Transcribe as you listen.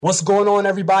What's going on,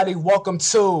 everybody? Welcome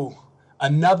to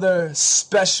another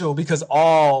special, because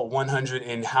all 100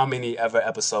 and how many ever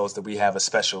episodes that we have a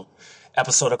special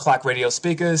episode of Clock Radio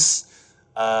Speakers.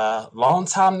 Long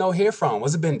time no hear from.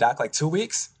 What's it been, Doc? Like 2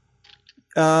 weeks?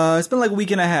 It's been like a week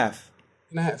and a half.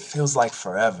 It feels like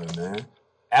forever, man.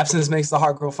 Absence makes the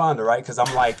heart grow fonder, right? Because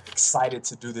I'm like excited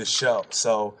to do this show.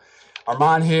 So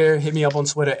Armand here. Hit me up on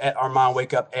Twitter at Armand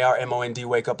Wake Up, ARMOND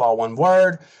Wake Up, all one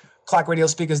word.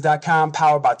 ClockRadioSpeakers.com,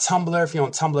 powered by Tumblr. If you're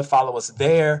on Tumblr, follow us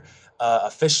there.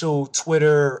 Official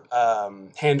Twitter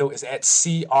handle is at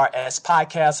CRS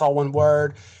Podcast, all one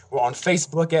word. We're on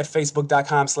Facebook at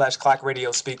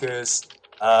Facebook.com/ClockRadioSpeakers.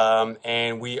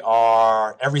 And we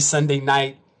are every Sunday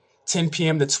night, 10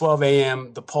 p.m. to 12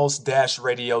 a.m.,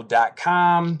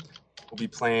 thepulse-radio.com. We'll be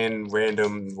playing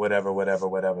random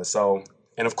whatever. So,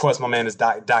 and of course, my man is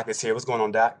Doc. Doc is here. What's going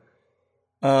on, Doc?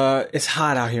 It's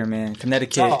hot out here, man.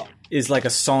 Connecticut is like a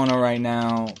sauna right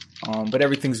now, but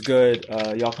everything's good.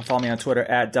 Y'all can follow me on Twitter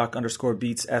at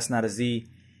Doc_Beats, S not a Z.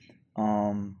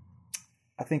 I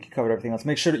think you covered everything else.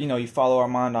 Make sure that you follow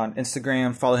Armand on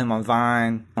Instagram, follow him on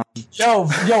Vine. Yo,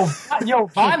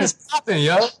 Vine is popping,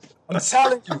 yo. I'm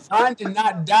telling you, Vine did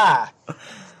not die.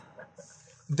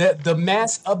 The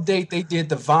mass update they did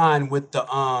to Vine with the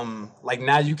like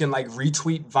now you can like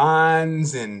retweet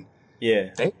Vines and yeah,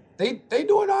 they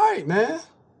doing all right, man.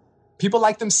 People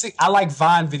like them. I like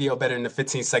Vine video better than the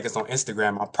 15 seconds on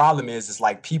Instagram. My problem is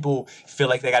like people feel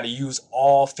like they got to use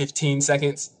all 15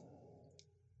 seconds.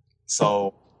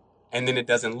 So, and then it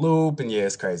doesn't loop, and yeah,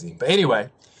 it's crazy. But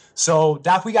anyway, so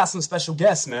Doc, we got some special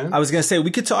guests, man. I was gonna say we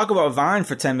could talk about Vine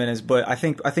for 10 minutes, but I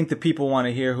think the people want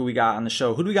to hear who we got on the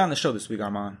show. Who do we got on the show this week,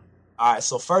 Armand? All right,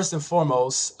 so first and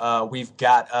foremost, we've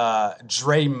got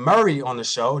Dre Murray on the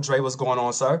show. Dre, what's going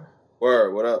on, sir?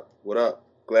 Word, what up? What up?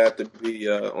 Glad to be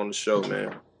on the show,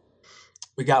 man.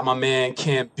 We got my man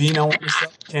Cam Bino on the show.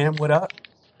 Cam, what up?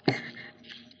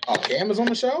 Oh, Cam is on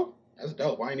the show? That's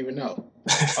dope. I didn't even know.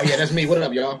 Oh, yeah, that's me. What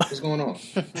up, y'all? What's going on?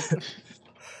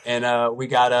 And we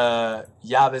got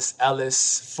Yavis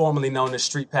Ellis, formerly known as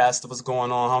Street Pastor. What's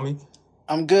going on, homie?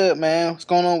 I'm good, man. What's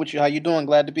going on with you? How you doing?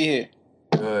 Glad to be here.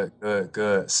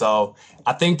 Good. So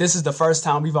I think this is the first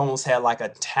time we've almost had like a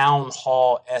town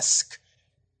hall-esque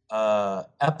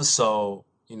episode.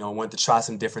 Wanted to try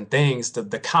some different things.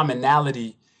 The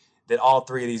commonality that all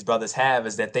three of these brothers have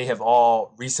is that they have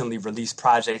all recently released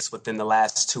projects within the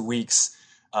last 2 weeks.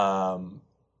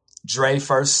 Dre,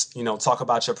 first, talk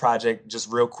about your project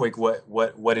just real quick,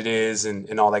 what it is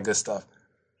and all that good stuff.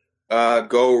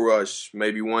 Gold Rush,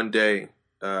 maybe one day,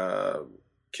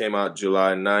 came out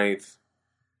July 9th.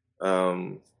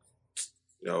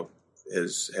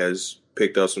 Has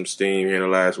picked up some steam here in the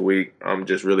last week. I'm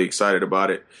just really excited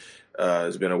about it.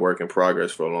 It's been a work in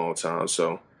progress for a long time.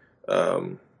 So,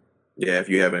 if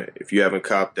you haven't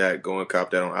copped that, go and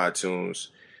cop that on iTunes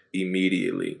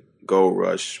immediately. Gold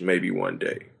Rush, maybe one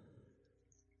day.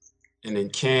 And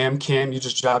then Cam, you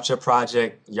just dropped your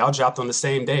project. Y'all dropped on the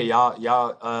same day.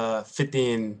 Y'all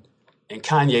 50 and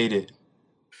Kanye'd it.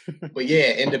 But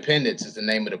yeah, Independence is the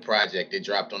name of the project. It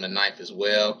dropped on the 9th as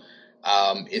well.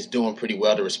 It's doing pretty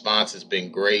well. The response has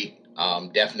been great.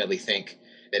 Definitely think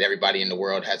that everybody in the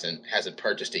world hasn't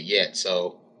purchased it yet.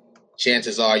 So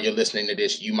chances are you're listening to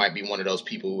this, you might be one of those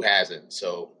people who hasn't.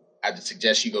 So I would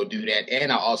suggest you go do that.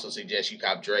 And I also suggest you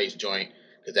cop Dre's joint,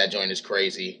 because that joint is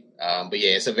crazy. But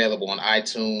yeah, it's available on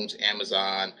iTunes,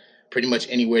 Amazon, pretty much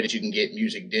anywhere that you can get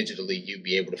music digitally, you'll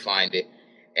be able to find it.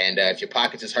 And if your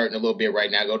pockets is hurting a little bit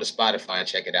right now, go to Spotify and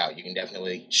check it out. You can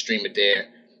definitely stream it there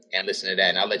and listen to that.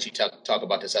 And I'll let you talk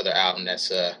about this other album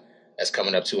that's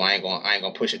coming up too. I ain't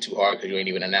gonna push it too hard because you ain't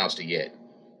even announced it yet.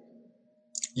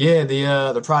 Yeah,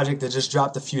 the project that just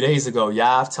dropped a few days ago.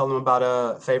 Yav, tell them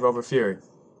about Favor Over Fury.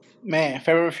 Man,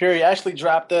 Favor Over Fury actually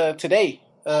dropped today,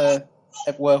 at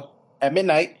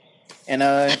midnight, and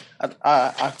I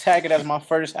tag it as my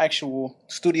first actual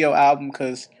studio album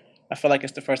because I feel like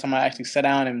it's the first time I actually sat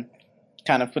down and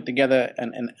kind of put together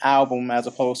an album as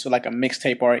opposed to like a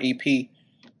mixtape or an EP.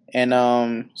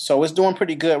 And so it's doing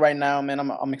pretty good right now, man.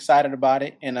 I'm excited about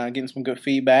it and getting some good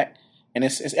feedback. And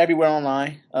it's everywhere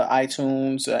online,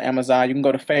 iTunes, Amazon. You can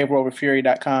go to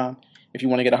favoroverfury.com if you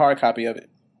want to get a hard copy of it.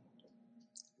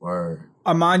 Word.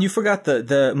 Armand, you forgot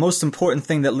the most important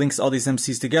thing that links all these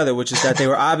MCs together, which is that they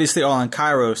were obviously all on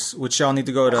Kairos, which y'all need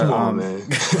to go to. Come on, man.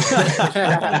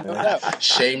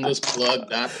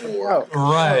 Shamelessplug.org.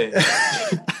 Right.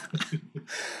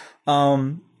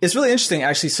 It's really interesting,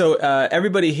 actually. So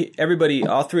everybody,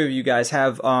 all three of you guys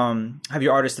have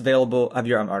your albums available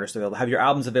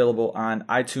on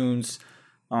iTunes.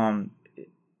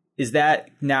 Is that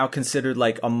now considered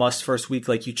like a must first week?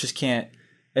 Like you just can't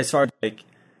as far as like,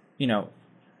 you know,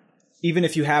 even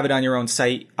if you have it on your own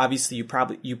site, obviously you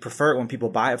prefer it when people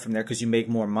buy it from there because you make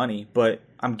more money. But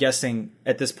I'm guessing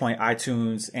at this point,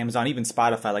 iTunes, Amazon, even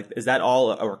Spotify, like, is that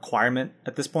all a requirement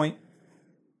at this point?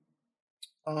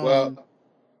 Well,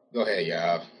 go ahead,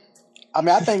 y'all. I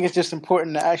mean, I think it's just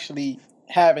important to actually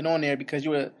have it on there because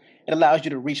it allows you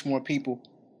to reach more people.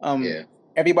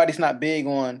 Everybody's not big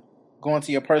on going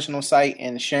to your personal site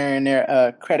and sharing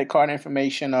their credit card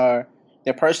information or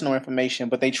their personal information,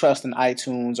 but they trust in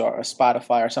iTunes or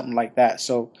Spotify or something like that.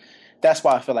 So that's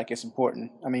why I feel like it's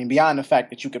important. I mean, beyond the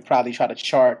fact that you could probably try to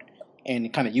chart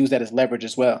and kind of use that as leverage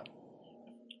as well.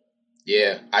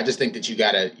 Yeah, I just think that you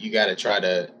gotta try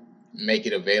to make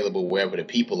it available wherever the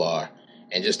people are,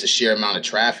 and just the sheer amount of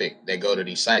traffic that go to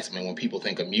these sites. I mean, when people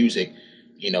think of music,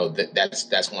 you know,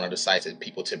 that's one of the sites that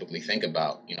people typically think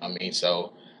about. You know what I mean?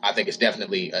 So I think it's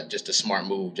definitely just a smart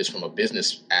move, just from a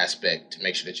business aspect, to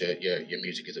make sure that your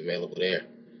music is available there.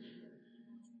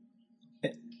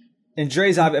 And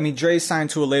Dre's signed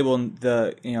to a label, and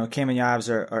the Cayman Yabs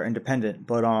are independent,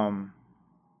 but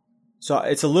so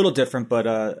it's a little different. But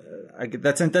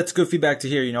that's good feedback to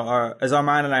hear. You know, as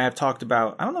Armand and I have talked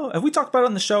about, I don't know, have we talked about it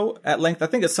on the show at length? I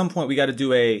think at some point we got to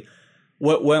do a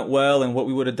what went well and what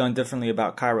we would have done differently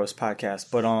about Kairos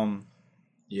podcast, but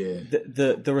yeah,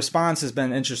 the response has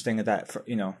been interesting at that.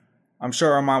 I'm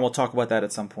sure Armand will talk about that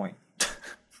at some point.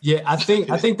 Yeah, I think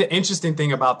the interesting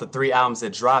thing about the 3 albums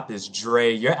that dropped is,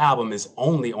 Dre, your album is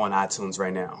only on iTunes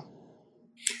right now.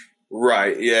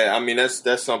 Right. Yeah. I mean,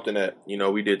 that's something that,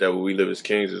 we did that when We Live as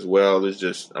Kings as well. It's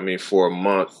just, for a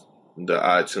month, the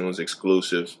iTunes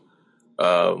exclusive,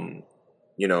 I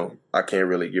can't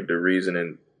really give the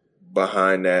reasoning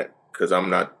behind that because I'm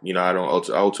not, I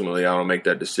don't make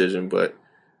that decision, but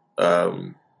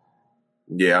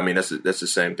yeah, I mean, that's the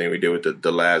same thing we did with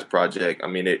the last project. I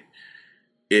mean,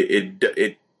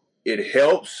 it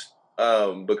helps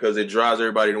because it drives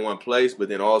everybody to one place, but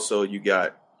then also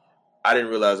I didn't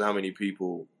realize how many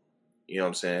people,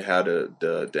 had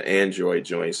the Android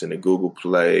joints and the Google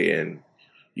Play and,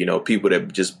 people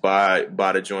that just buy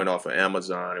the joint off of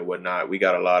Amazon and whatnot. We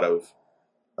got a lot of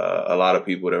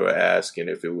people that were asking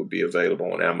if it would be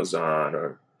available on Amazon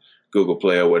or Google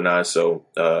Play or whatnot. So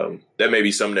that may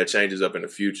be something that changes up in the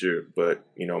future, but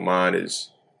mine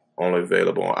is only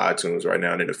available on iTunes right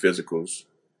now, and then the physicals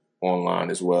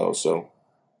online as well. So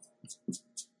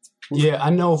yeah, I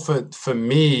know for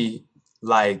me,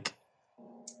 like,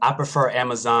 I prefer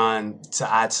Amazon to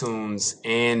iTunes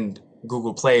and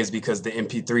Google Plays because the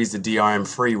MP3 is the DRM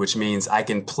free, which means I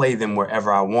can play them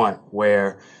wherever I want.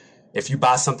 Where if you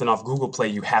buy something off Google Play,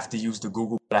 you have to use the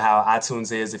Google. How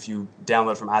iTunes is, if you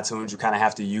download from iTunes, you kind of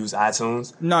have to use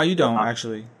iTunes. No, you don't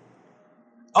actually.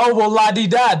 Oh, well,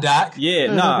 la-di-da, Doc.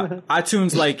 Yeah, nah.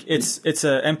 iTunes, like, it's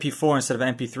a MP4 instead of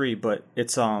MP3, but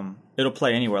it's it'll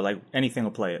play anywhere. Like, anything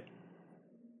will play it.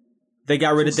 They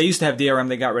used to have DRM.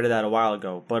 They got rid of that a while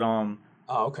ago, but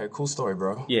Oh, okay, cool story,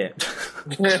 bro. Yeah.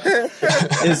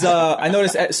 I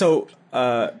noticed. So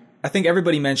I think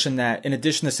everybody mentioned that in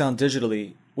addition to selling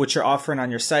digitally, what you're offering on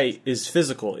your site is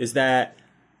physical. Is that?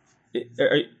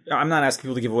 I'm not asking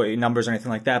people to give away numbers or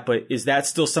anything like that, but is that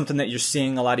still something that you're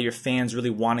seeing a lot of your fans really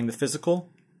wanting the physical?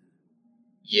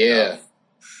 Yeah.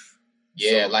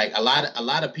 Yeah, like a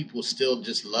lot of people still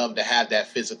just love to have that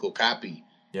physical copy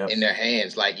in their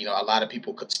hands. Like, a lot of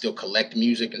people could still collect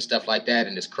music and stuff like that,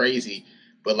 and it's crazy.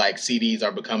 But like CDs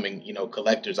are becoming,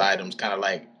 collector's items, kind of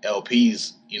like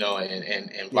LPs,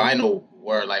 and vinyl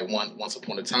were like once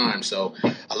upon a time. So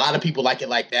a lot of people like it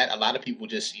like that. A lot of people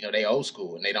just, they old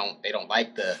school and they don't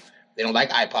like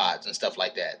iPods and stuff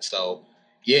like that. So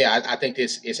yeah, I think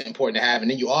it's important to have. And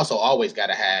then you also always got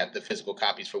to have the physical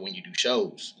copies for when you do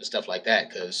shows and stuff like that,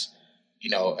 because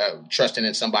trusting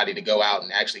in somebody to go out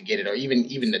and actually get it, or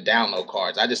even the download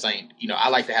cards. I just ain't, I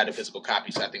like to have the physical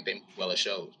copies. So I think they move well at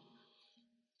shows.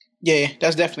 Yeah,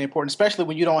 that's definitely important, especially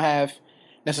when you don't have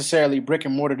necessarily brick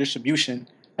and mortar distribution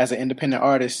as an independent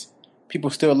artist. People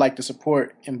still like to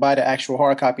support and buy the actual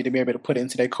hard copy to be able to put it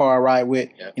into their car, ride with,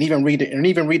 and even read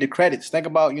the credits. Think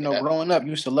about, growing up,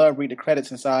 you used to love read the credits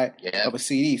inside of a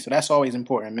CD. So that's always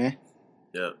important, man.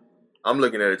 Yeah. I'm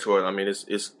looking at it toward, I mean,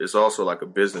 it's also like a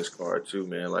business card too,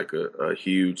 man, like a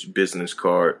huge business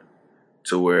card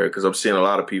to where, because I'm seeing a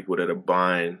lot of people that are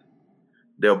buying,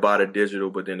 they'll buy the digital,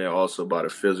 but then they'll also buy the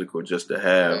physical just to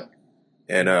have.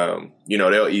 And,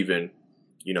 they'll even,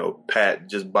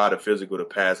 just buy the physical to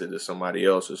pass it to somebody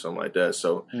else or something like that.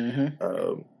 So,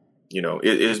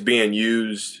 it's being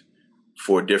used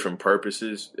for different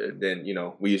purposes. And then,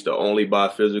 we used to only buy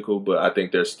physical, but I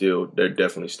think they're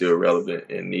definitely still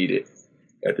relevant and needed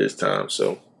at this time.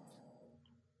 So.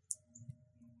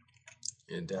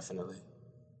 Yeah, definitely.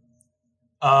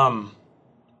 I'm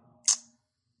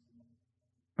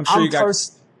sure you got.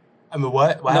 I mean,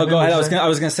 what? No, go ahead. I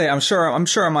was gonna say. I'm sure,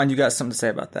 Armand, you got something to say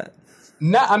about that.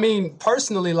 No, I mean,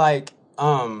 personally, like,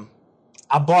 I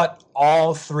bought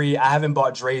all three. I haven't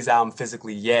bought Dre's album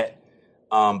physically yet,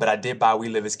 but I did buy We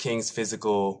Live as Kings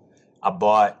physical. I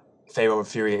bought Favor Over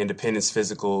Fury Independence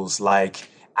physicals. Like,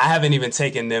 I haven't even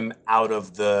taken them out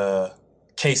of the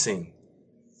casing.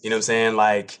 You know what I'm saying?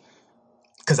 Like,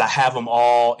 because I have them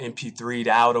all MP3'd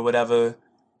out or whatever.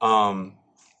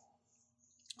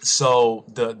 So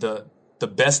the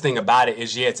best thing about it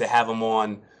is, to have them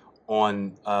on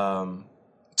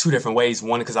two different ways.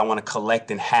 One, because I want to collect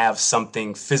and have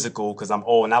something physical because I'm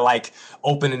old and I like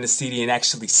opening the CD and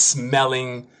actually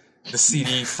smelling the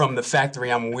CD from the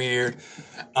factory. I'm weird.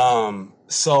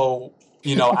 So,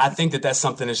 I think that that's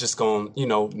something that's just going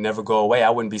to, never go away.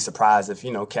 I wouldn't be surprised if,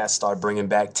 cats start bringing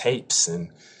back tapes and,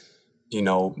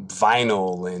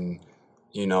 vinyl and,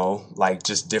 like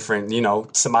just different,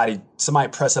 somebody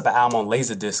press up an album on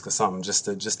Laserdisc or something just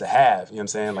to have, you know what I'm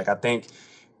saying? Like, I think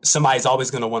somebody's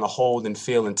always going to want to hold and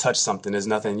feel and touch something. There's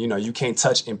nothing, you can't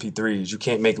touch MP3s. You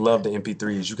can't make love to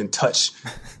MP3s. You can touch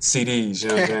CDs, you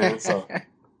know what I'm saying? So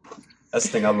that's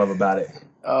the thing I love about it.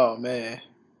 Oh, man.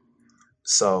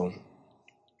 So.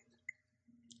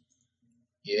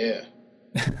 Yeah.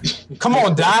 Come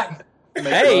on, Doc.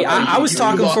 Hey, I was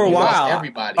talking for a while.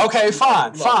 Everybody. Okay,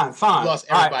 fine. You lost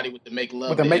everybody with the make love.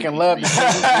 With the making love. Yeah,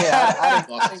 I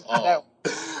lost all.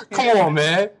 Come on,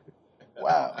 man.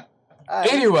 Wow.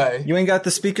 Anyway, you ain't got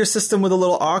the speaker system with a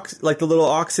little aux, like the little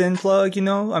aux in plug,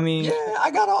 I mean, yeah,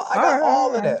 I got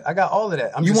all of that. I got all of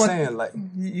that. I'm just saying, like,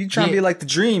 you trying to be like the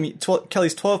Dream,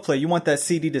 Kelly's 12 play. You want that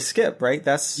CD to skip, right?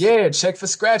 That's check for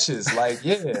scratches. Like,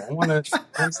 I want to.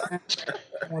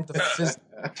 I want the physical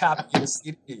copy of the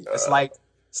CD. It's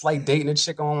like dating a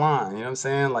chick online. You know what I'm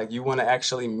saying? Like, you want to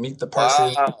actually meet the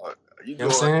person. Wow. You know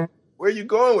what I'm saying? Where are you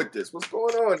going with this? What's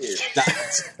going on here?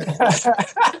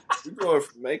 You going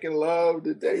from making love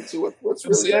to date to what's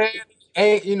really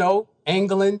and,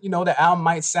 angling, the album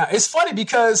might sound. It's funny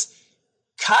because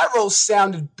Kairos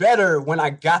sounded better when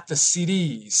I got the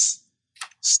CDs.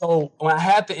 So when I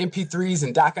had the MP3s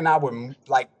and Doc and I were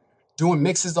like doing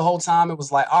mixes the whole time, it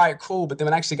was like, all right, cool. But then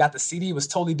when I actually got the CD, it was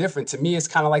totally different. To me, it's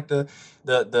kind of like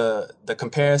the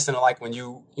comparison of like when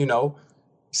you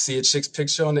see a chick's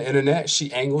picture on the internet,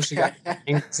 she angles, she got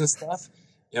angles and stuff.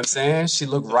 You know what I'm saying? She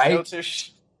looked right.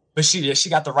 Filters. But she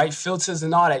got the right filters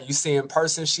and all that. You see in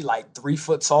person, she like 3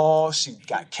 foot tall. She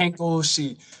got kinkles. You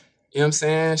know what I'm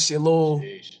saying? She a little,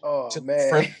 man.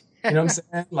 Friend, you know what I'm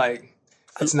saying? Like,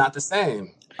 it's not the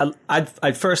same.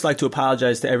 I'd first like to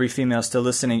apologize to every female still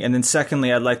listening. And then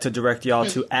secondly, I'd like to direct y'all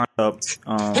to hit me up.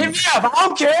 I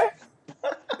don't care.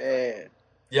 Man.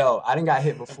 Yo, I didn't got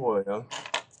hit before, yo.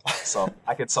 So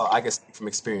I can speak from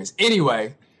experience.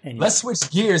 Anyway, let's switch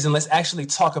gears and let's actually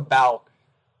talk about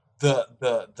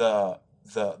the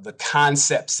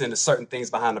concepts and the certain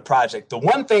things behind the project. The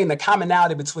one thing, the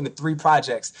commonality between the three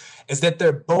projects is that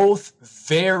they're both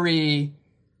very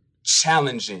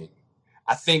challenging.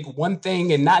 I think one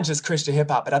thing, and not just Christian hip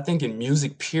hop, but I think in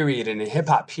music period and in hip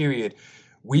hop period,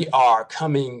 we are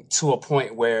coming to a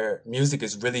point where music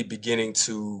is really beginning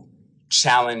to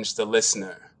challenge the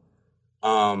listener.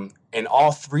 And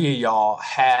all three of y'all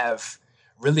have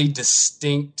really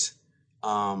distinct,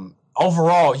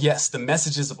 overall, yes, the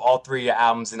messages of all three of your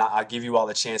albums, and I'll give you all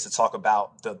a chance to talk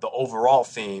about the overall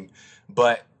theme,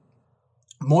 but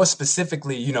more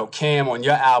specifically, Cam, on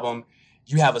your album,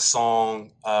 you have a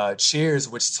song, Cheers,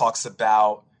 which talks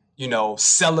about,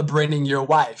 celebrating your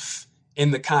wife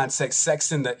in the context,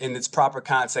 sex in its proper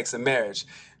context of marriage.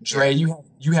 Dre,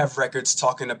 you have records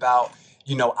talking about,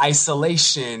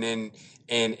 isolation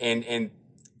and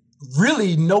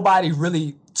really nobody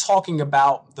really talking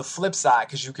about the flip side,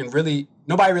 because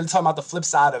nobody really talking about the flip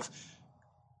side of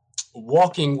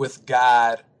walking with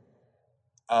God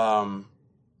on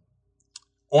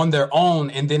their own,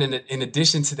 and then in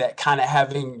addition to that, kind of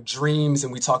having dreams,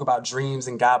 and we talk about dreams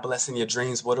and God blessing your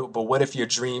dreams. But what if your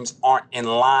dreams aren't in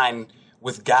line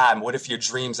with God? What if your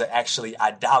dreams are actually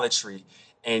idolatry?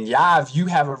 And Yav, you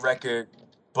have a record,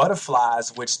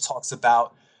 Butterflies, which talks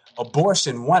about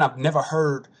abortion. One, I've never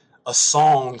heard a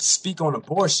song speak on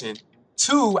abortion.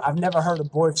 Two, I've never heard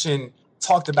abortion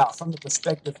talked about from the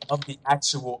perspective of the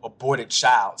actual aborted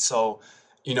child. So,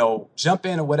 jump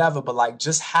in or whatever, but like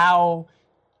just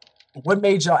what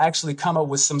made y'all actually come up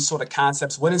with some sort of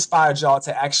concepts? What inspired y'all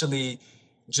to actually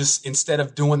just, instead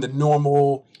of doing the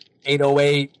normal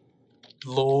 808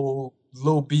 Lil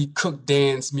B cook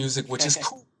dance music, which is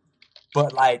cool,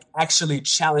 but like actually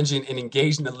challenging and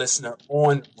engaging the listener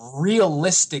on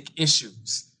realistic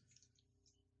issues.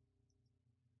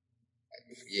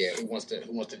 Yeah, who wants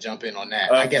to jump in on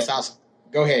that? I guess I'll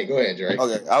go ahead, Dre.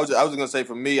 Okay, I was gonna say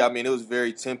for me, I mean, it was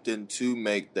very tempting to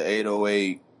make the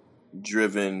 808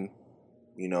 driven,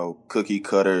 cookie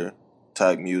cutter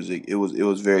type music. It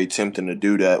was very tempting to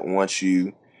do that once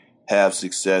you have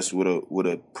success with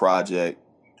a project,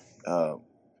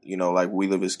 like We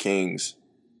Live as Kings.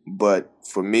 But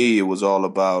for me, it was all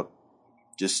about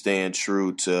just staying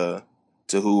true to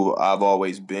who I've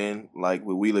always been. Like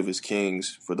with We Live as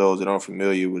Kings, for those that aren't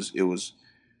familiar, it was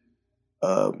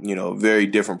a very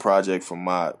different project from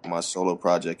my solo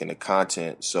project and the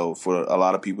content. So for a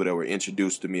lot of people that were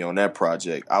introduced to me on that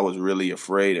project, I was really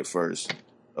afraid at first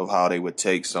of how they would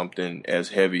take something as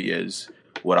heavy as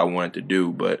what I wanted to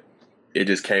do. But it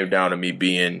just came down to me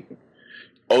being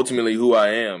ultimately who I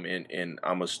am. And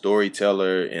I'm a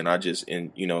storyteller, and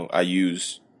I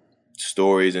use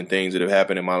stories and things that have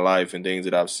happened in my life and things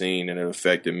that I've seen and have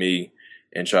affected me,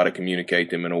 and try to communicate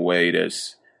them in a way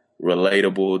that's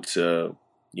relatable to,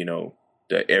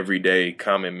 the everyday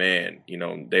common man.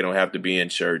 They don't have to be in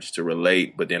church to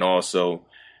relate, but then also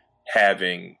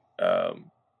having,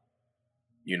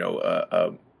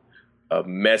 a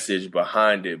message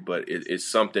behind it, but it's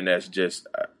something that's just,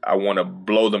 I want to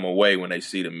blow them away when they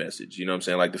see the message. You know what I'm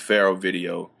saying? Like the Pharaoh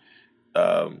video,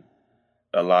 a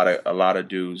lot of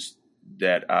dudes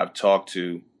that I've talked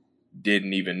to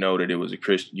didn't even know that it was a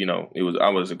Christian, I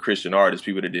was a Christian artist,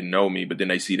 people that didn't know me, but then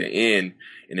they see the end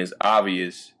and it's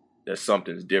obvious that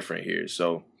something's different here.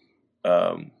 So,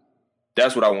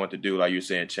 that's what I want to do. Like you're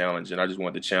saying, challenge. And I just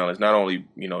want to challenge not only,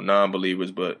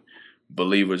 non-believers, but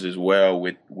believers as well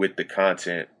with the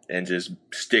content, and just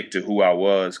stick to who I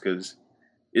was, because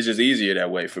it's just easier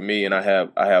that way for me. And I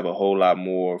have a whole lot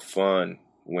more fun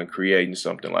when creating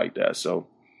something like that. So,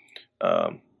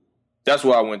 that's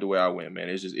why I went the way I went, man.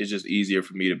 It's just easier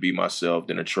for me to be myself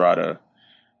than to try to,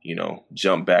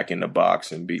 jump back in the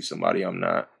box and be somebody I'm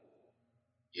not.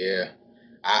 Yeah,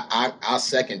 I'll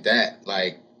second that.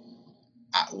 Like,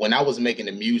 when I was making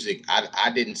the music,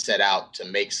 I didn't set out to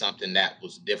make something that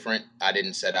was different. I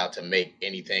didn't set out to make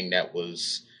anything that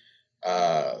was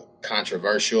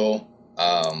controversial,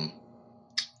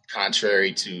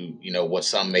 contrary to what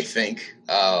some may think.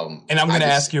 And I'm going to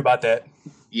ask you about that.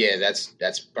 Yeah,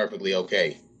 that's perfectly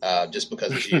okay. Just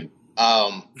because it's you.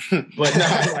 But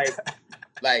no,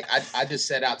 I just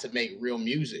set out to make real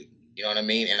music. You know what I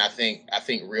mean? And I think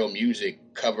real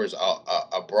music covers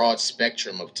a broad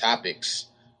spectrum of topics.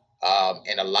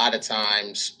 And a lot of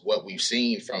times what we've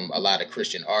seen from a lot of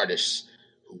Christian artists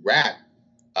who rap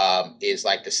is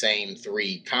like the same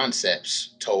three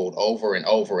concepts told over and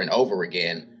over and over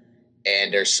again.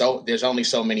 And there's only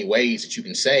so many ways that you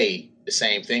can say the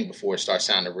same thing before it starts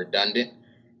sounding redundant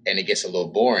and it gets a little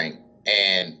boring.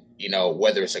 And,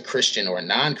 whether it's a Christian or a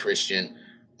non-Christian,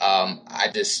 I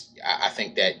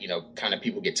think that, kind of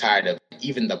people get tired of,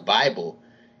 even the Bible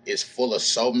is full of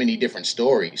so many different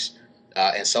stories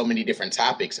and so many different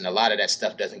topics. And a lot of that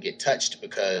stuff doesn't get touched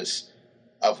because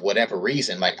of whatever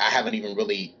reason. Like, I don't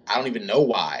even know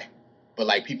why, but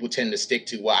like people tend to stick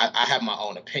to, I have my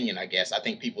own opinion, I guess. I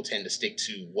think people tend to stick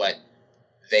to what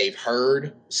they've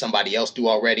heard somebody else do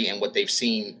already and what they've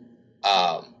seen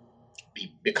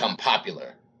become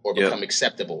popular or become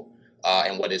acceptable.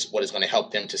 And what is going to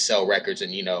help them to sell records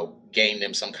and, gain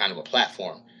them some kind of a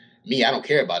platform. Me, I don't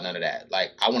care about none of that.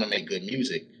 Like, I want to make good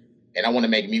music, and I want to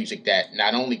make music that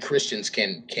not only Christians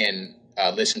can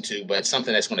listen to, but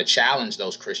something that's going to challenge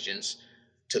those Christians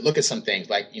to look at some things.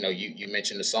 Like, you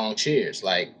mentioned the song Cheers.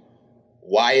 Like,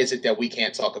 why isn't it that we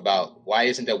can't talk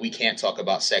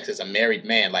about sex as a married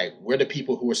man? Like, we're the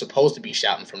people who are supposed to be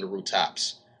shouting from the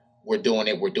rooftops. We're doing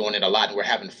it a lot, and we're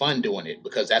having fun doing it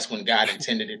because that's when God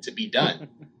intended it to be done.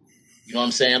 You know what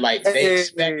I'm saying? Like, they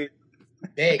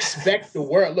expect the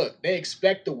world. Look, they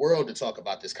expect the world to talk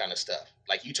about this kind of stuff.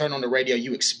 Like, you turn on the radio,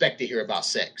 you expect to hear about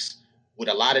sex with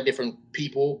a lot of different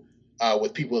people,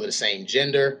 with people of the same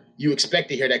gender. You expect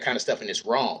to hear that kind of stuff, and it's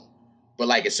wrong. But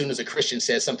like, as soon as a Christian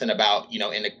says something about,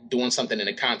 doing something in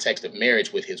the context of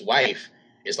marriage with his wife,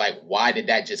 it's like, why did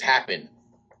that just happen?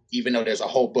 Even though there's a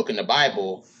whole book in the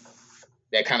Bible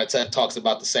that kind of talks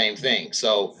about the same thing.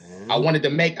 So I wanted to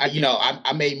make,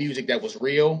 I made music that was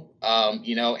real,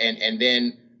 and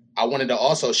then I wanted to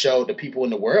also show the people in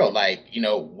the world, like,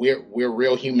 we're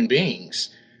real human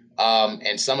beings.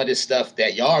 And some of this stuff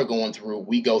that y'all are going through,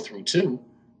 we go through too.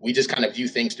 We just kind of view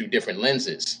things through different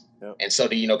lenses. Yep. And so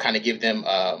to, kind of give them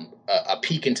a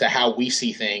peek into how we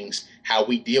see things, how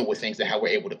we deal with things, and how we're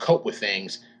able to cope with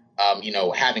things.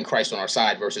 having Christ on our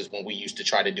side versus when we used to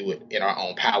try to do it in our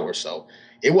own power. So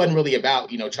it wasn't really about,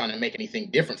 trying to make anything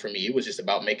different for me. It was just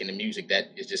about making the music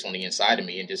that is just on the inside of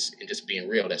me and just being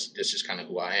real. That's just kind of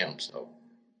who I am. So.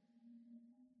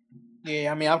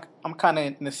 Yeah, I mean, I'm kind of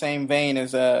in the same vein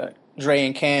as Dre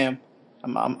and Cam.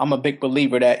 I'm a big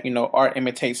believer that art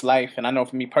imitates life, and I know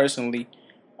for me personally,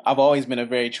 I've always been a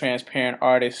very transparent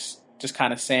artist, just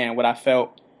kind of saying what I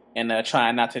felt and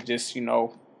trying not to just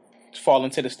fall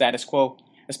into the status quo.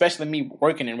 Especially me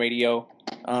working in radio,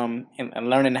 and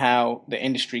learning how the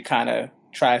industry kind of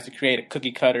tries to create a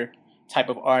cookie cutter type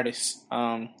of artist,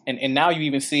 and now you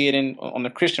even see it on the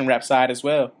Christian rap side as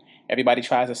well. Everybody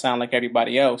tries to sound like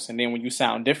everybody else, and then when you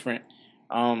sound different,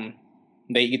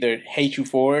 they either hate you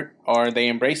for it or they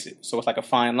embrace it. So it's like a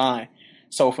fine line.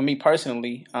 So for me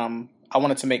personally, I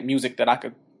wanted to make music that I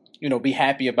could, be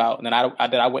happy about, and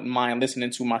that I wouldn't mind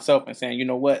listening to myself and saying, you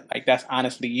know what, like that's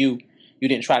honestly you. You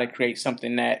didn't try to create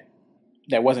something that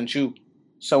wasn't you.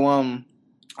 So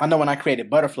I know when I created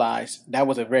Butterflies, that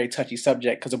was a very touchy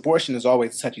subject because abortion is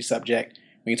always a touchy subject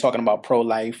when you're talking about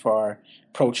pro-life or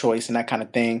pro-choice and that kind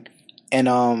of thing.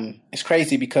 And it's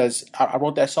crazy because I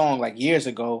wrote that song like years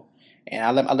ago, and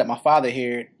I let my father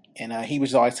hear it, and he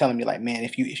was always telling me like, man,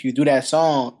 if you do that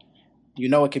song,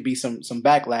 it could be some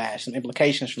backlash, some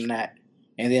implications from that.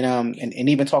 And then and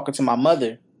even talking to my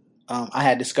mother, I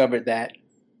had discovered that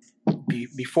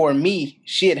before me,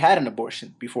 she had an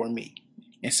abortion before me,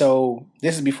 and so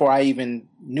this is before I even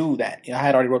knew that. I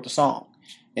had already wrote the song,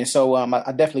 and so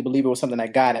I definitely believe it was something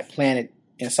that God had planted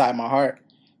inside my heart.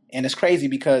 And it's crazy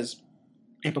because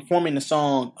in performing the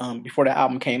song before the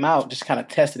album came out, just kind of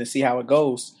tested to see how it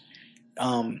goes.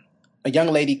 A young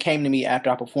lady came to me after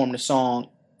I performed the song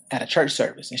at a church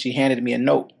service, and she handed me a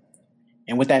note.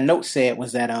 And what that note said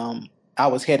was that I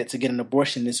was headed to get an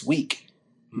abortion this week.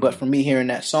 But for me hearing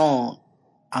that song,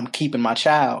 I'm keeping my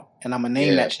child, and I'm going to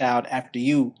name that child after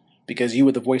you because you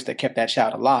were the voice that kept that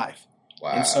child alive.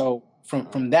 Wow. And so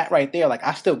from that right there, like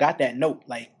I still got that note.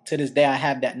 Like to this day, I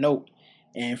have that note.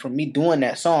 And from me doing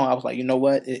that song, I was like, you know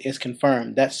what? It's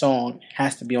confirmed. That song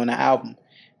has to be on the album.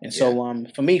 And so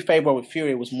for me, Favor with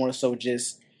Fury was more so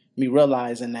just me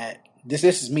realizing that this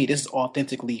is me. This is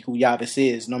authentically who Yavis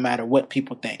is, no matter what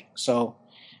people think. So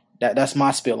that's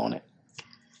my spill on it.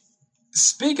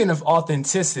 Speaking of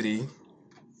authenticity,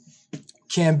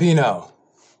 Cambino.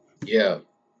 Yeah.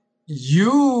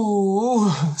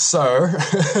 You, sir,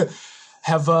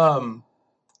 have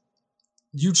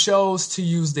you chose to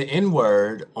use the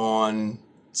N-word on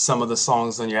some of the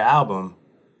songs on your album.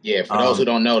 Yeah, for those who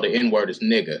don't know, the N-word is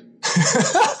nigga.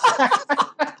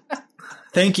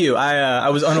 Thank you. I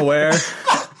was unaware.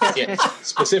 Yeah,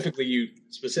 specifically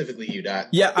you, Doc.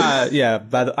 Yeah.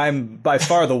 I'm by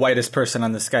far the whitest person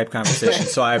on the Skype conversation,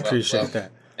 so I appreciate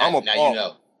that. Now you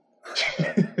know.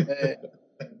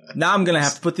 Now I'm gonna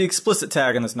have to put the explicit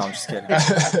tag on this. No, I'm just kidding.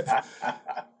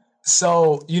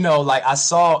 So, like I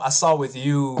saw with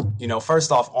you,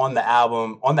 first off on the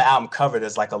album cover,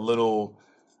 there's like a little,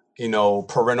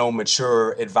 parental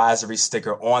mature advisory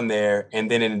sticker on there. And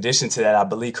then in addition to that, I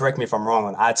believe, correct me if I'm wrong,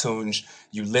 on iTunes,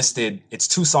 you listed, it's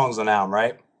 2 songs on the album,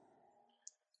 right?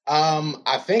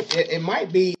 I think it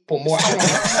might be for more. I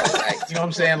don't know. Like, you know what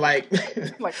I'm saying?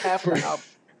 Like half an album.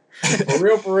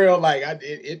 For real, like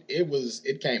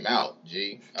it came out,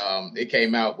 G. It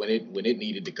came out when it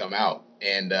needed to come out.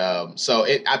 And so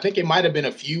I think it might have been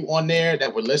a few on there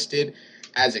that were listed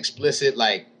as explicit.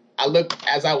 Like I looked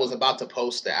as I was about to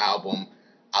post the album,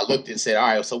 I looked and said,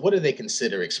 all right, so what do they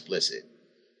consider explicit?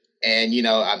 And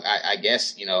I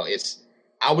guess it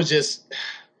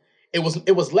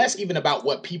was less even about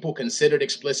what people considered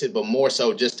explicit, but more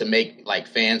so just to make like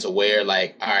fans aware,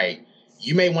 like, all right,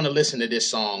 you may want to listen to this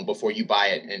song before you buy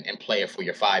it and play it for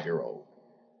your 5-year-old.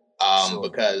 Sure.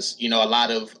 Because a lot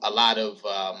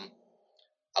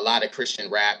of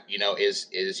Christian rap, is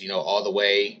all the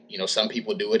way. Some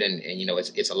people do it, and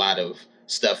it's a lot of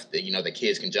stuff that the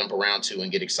kids can jump around to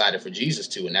and get excited for Jesus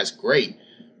to, and that's great.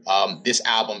 This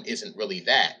album isn't really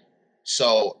that.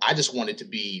 So I just wanted to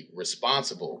be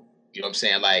responsible. You know what I'm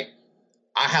saying? Like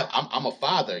I'm a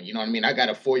father. You know what I mean? I got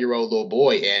a 4-year-old little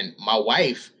boy, and my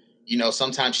wife,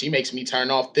 sometimes she makes me turn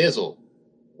off Thizzle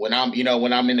when I'm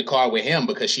in the car with him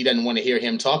because she doesn't want to hear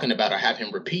him talking about or have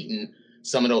him repeating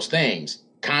some of those things.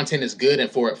 Content is good, and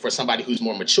for somebody who's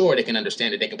more mature, they can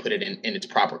understand it. They can put it in its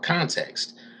proper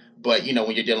context. But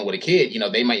when you're dealing with a kid,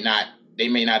 they may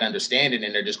not understand it,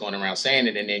 and they're just going around saying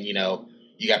it, and then you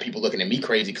got people looking at me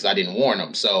crazy because I didn't warn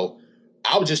them. So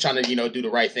I was just trying to do the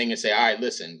right thing and say, all right,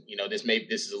 listen, this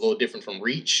is a little different from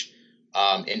Reach.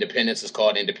 Independence is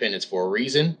called Independence for a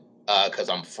reason because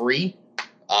I'm free.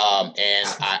 And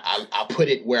I put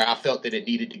it where I felt that it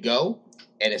needed to go,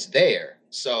 and it's there.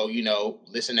 So,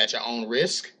 listen at your own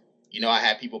risk. I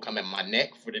had people come at my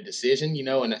neck for the decision, and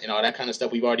all that kind of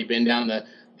stuff. We've already been down the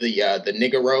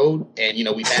nigger road, and,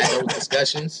 we've had those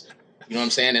discussions. You know what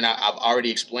I'm saying? And I've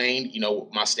already explained,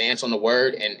 my stance on the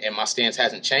word, and my stance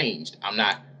hasn't changed. I'm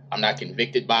not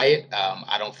convicted by it.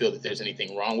 I don't feel that there's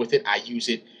anything wrong with it. I use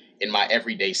it in my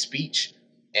everyday speech,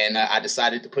 and I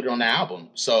decided to put it on the album.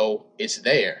 So it's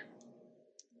there.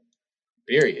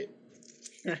 Period.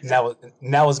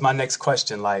 That was my next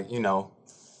question. Like,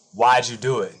 why'd you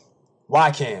do it?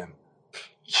 Why, Cam?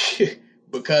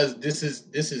 Because this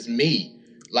is me.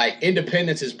 Like,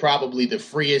 independence is probably the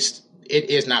freest. It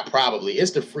is not probably.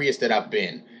 It's the freest that I've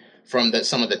been, from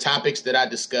some of the topics that I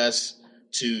discuss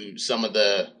to some of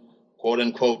the quote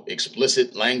unquote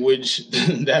explicit language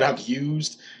that I've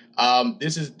used.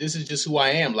 This is just who I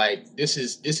am. Like, this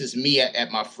is me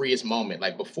at my freest moment.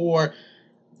 Like, before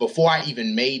I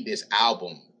even made this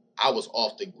album, I was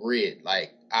off the grid.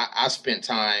 Like, I spent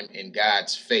time in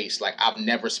God's face. Like, I've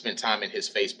never spent time in his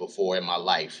face before in my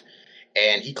life.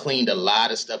 And he cleaned a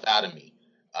lot of stuff out of me.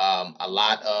 A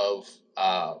lot of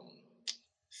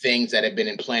things that had been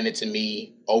implanted to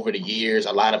me over the years,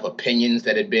 a lot of opinions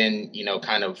that had been,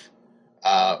 kind of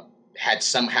had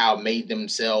somehow made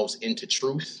themselves into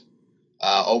truth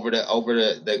over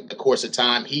the course of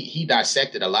time. He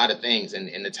dissected a lot of things. And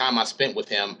in the time I spent with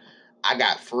him, I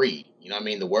got free.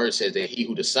 The word says that he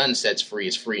who the Son sets free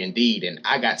is free indeed. And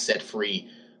I got set free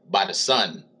by the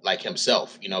Son, like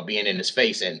himself, being in his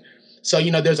face. And so,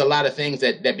 there's a lot of things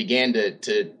that began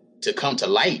to come to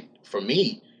light for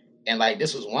me. And like,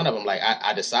 this was one of them. Like,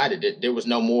 I decided that there was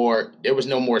no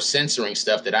more censoring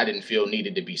stuff that I didn't feel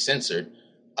needed to be censored,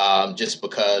 just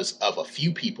because of a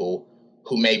few people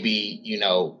who maybe,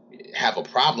 have a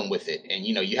problem with it. And,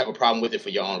 you have a problem with it for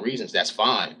your own reasons. That's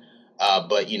fine.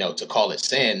 But, to call it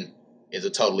sin is a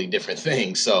totally different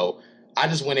thing. So I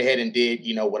just went ahead and did,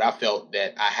 what I felt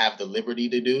that I have the liberty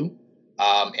to do.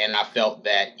 And I felt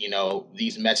that,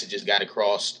 these messages got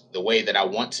across the way that I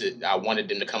wanted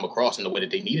them to come across, and the way that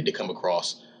they needed to come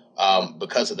across,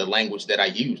 because of the language that I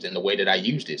used and the way that I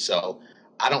used it. So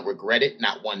I don't regret it,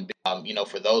 not one bit.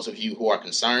 For those of you who are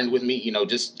concerned with me,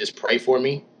 just pray for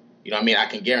me. I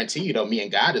can guarantee you, me and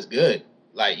God is good.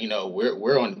 Like,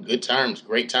 we're on good terms,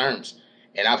 great terms.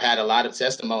 And I've had a lot of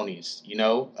testimonies,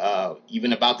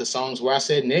 even about the songs where I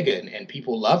said nigga, and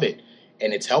people love it,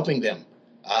 and it's helping them.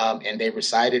 And they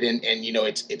recite it, and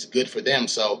it's good for them.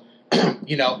 So,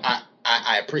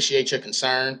 I appreciate your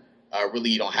concern. Really,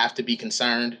 you don't have to be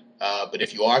concerned. But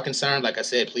if you are concerned, like I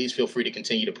said, please feel free to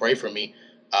continue to pray for me.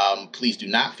 Please do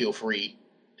not feel free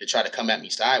to try to come at me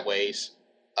sideways,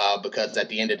 because at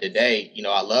the end of the day,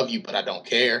 I love you, but I don't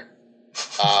care.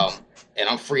 And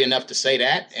I'm free enough to say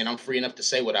that, and I'm free enough to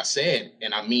say what I said,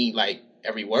 and I mean, like,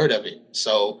 every word of it.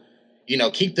 So,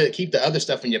 keep the other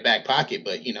stuff in your back pocket,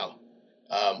 but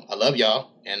I love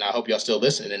y'all, and I hope y'all still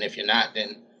listen. And if you're not,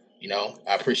 then,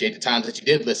 I appreciate the times that you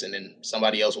did listen, and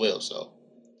somebody else will. So,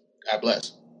 God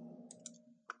bless.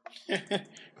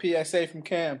 PSA from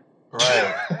Cam.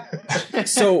 Right.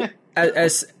 So,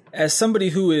 as somebody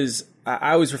who is,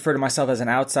 I always refer to myself as an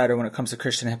outsider when it comes to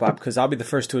Christian hip hop, because I'll be the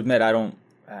first to admit I don't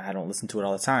listen to it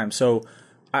all the time. So,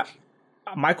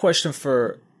 my question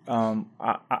for,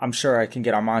 I'm sure I can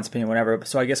get Armand's opinion whenever.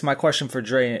 So, I guess my question for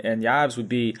Dre and Yabs would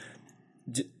be,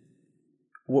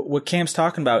 what Cam's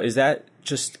talking about, is that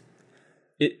just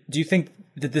it? Do you think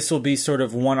that this will be sort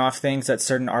of one-off things that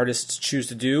certain artists choose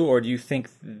to do, or do you think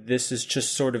this is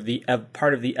just sort of the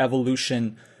part of the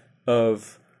evolution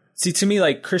of? See, to me,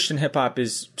 like, Christian hip hop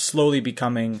is slowly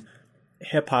becoming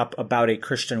hip hop about a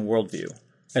Christian worldview,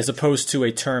 as opposed to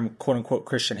a term "quote unquote"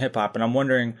 Christian hip hop. And I'm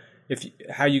wondering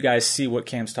how you guys see what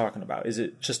Cam's talking about. Is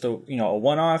it just a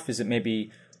one-off? Is it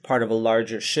maybe part of a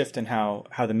larger shift in how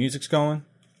the music's going?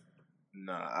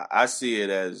 No, I see it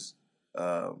as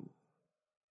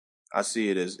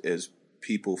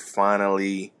people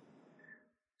finally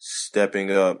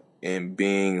stepping up and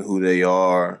being who they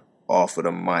are off of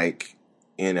the mic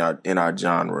in our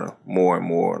genre more and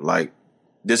more. Like,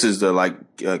 this is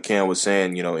Cam was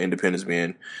saying, Independence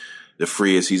being the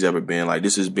freest he's ever been. Like,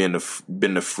 this has been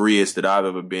the freest that I've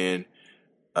ever been.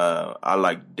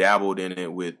 I dabbled in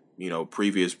it with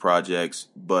previous projects,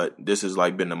 but this has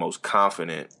been the most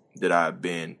confident that I've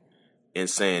been in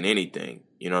saying anything.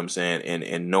 You know what I'm saying?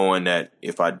 And knowing that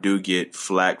if I do get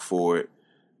flack for it,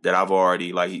 that I've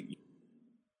already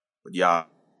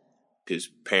his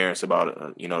parents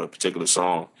about a particular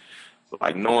song.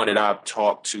 Knowing that I've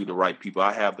talked to the right people,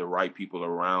 I have the right people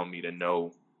around me to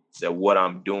know that what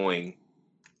I'm doing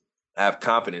I have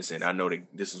confidence in. I know that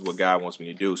this is what God wants me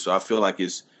to do. So I feel like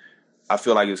it's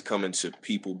coming to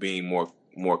people being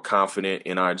more confident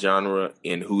in our genre,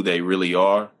 in who they really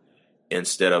are,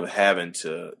 instead of having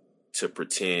to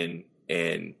pretend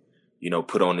and,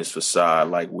 put on this facade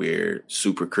like we're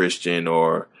super Christian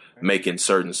or making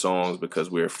certain songs because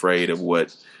we're afraid of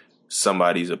what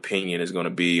somebody's opinion is going to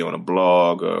be on a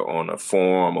blog or on a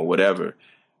forum or whatever.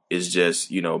 It's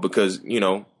just, because,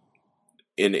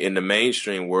 in the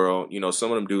mainstream world,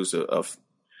 some of them dudes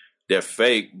they're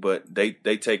fake, but they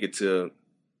take it to,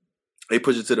 they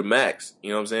push it to the max. You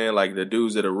know what I'm saying? Like the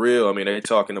dudes that are real, I mean, they're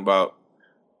talking about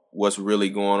what's really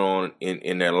going on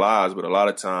in their lives. But a lot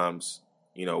of times,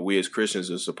 we as Christians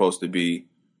are supposed to be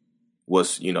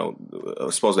supposed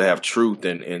to have truth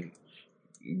and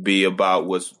be about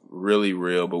what's really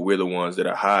real. But we're the ones that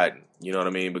are hiding. You know what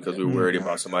I mean? Because we're worried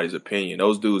about somebody's opinion.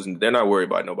 Those dudes, they're not worried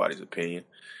about nobody's opinion.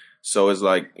 So it's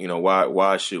like,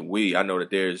 why should we? I know that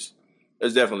there's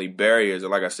definitely barriers.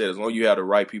 And like I said, as long as you have the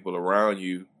right people around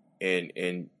you and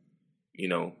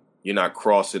you're not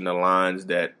crossing the lines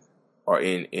that are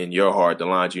in your heart, the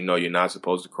lines you're not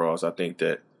supposed to cross, I think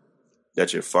that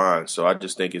you're fine. So I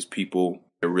just think it's people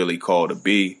that are really called to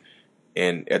be.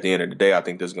 And at the end of the day, I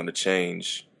think that's going to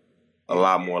change a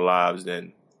lot more lives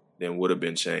than would have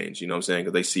been changed. You know what I'm saying?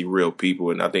 Because they see real people.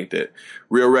 And I think that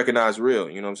real recognize real.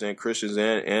 You know what I'm saying? Christians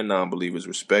and non-believers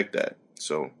respect that.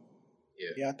 So.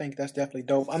 Yeah, I think that's definitely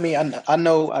dope. I mean, I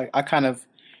know I kind of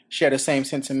share the same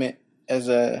sentiment as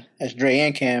Dre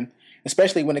and Cam,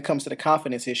 especially when it comes to the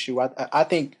confidence issue. I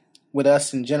think with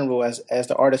us in general, as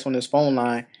the artists on this phone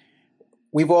line,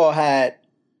 we've all had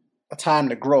a time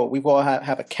to grow. We've all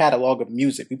have a catalog of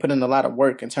music. We put in a lot of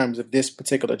work in terms of this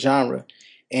particular genre.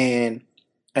 And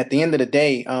at the end of the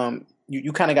day,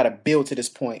 you kind of got to build to this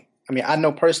point. I mean, I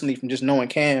know personally from just knowing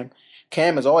Cam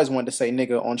has always wanted to say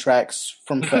nigga on tracks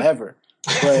from forever.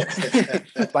 But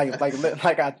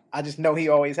I just know he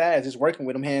always has, just working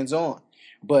with him hands on.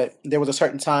 But there was a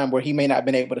certain time where he may not have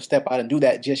been able to step out and do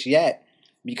that just yet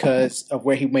because of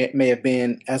where he may have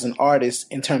been as an artist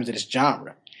in terms of this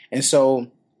genre. And so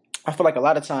I feel like a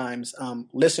lot of times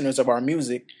listeners of our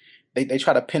music, they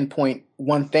try to pinpoint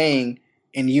one thing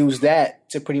and use that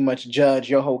to pretty much judge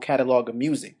your whole catalog of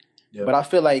music. Yep. But I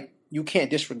feel like you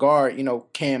can't disregard,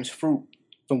 Cam's fruit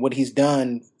from what he's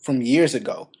done from years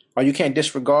ago. Or you can't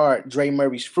disregard Dre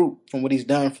Murray's fruit from what he's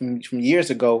done from years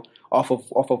ago off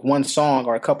of one song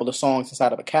or a couple of songs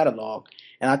inside of a catalog.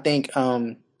 And I think,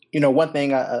 one thing,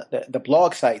 the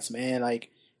blog sites, man, like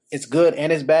it's good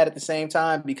and it's bad at the same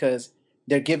time because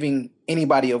they're giving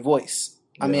anybody a voice.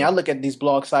 Yeah. I mean, I look at these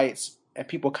blog sites and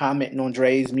people commenting on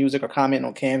Dre's music or commenting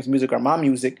on Cam's music or my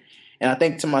music, and I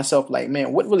think to myself, like,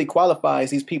 man, what really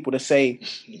qualifies these people to say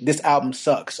this album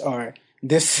sucks or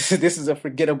this is a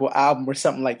forgettable album or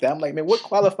something like that? I'm like, man, what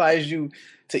qualifies you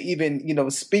to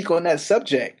even, speak on that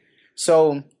subject?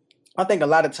 So I think a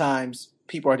lot of times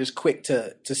people are just quick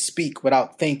to speak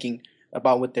without thinking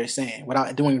about what they're saying,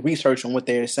 without doing research on what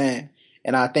they're saying.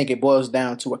 And I think it boils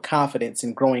down to a confidence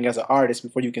in growing as an artist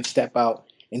before you can step out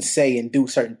and say and do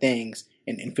certain things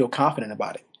and feel confident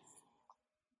about it.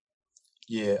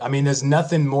 Yeah, I mean, there's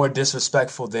nothing more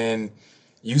disrespectful than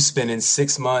you spending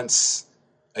 6 months,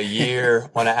 a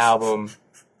year on an album,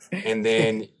 and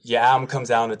then your album comes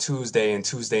out on a Tuesday, and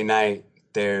Tuesday night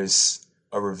there's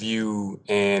a review,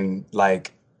 and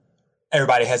like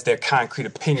everybody has their concrete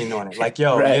opinion on it. Like,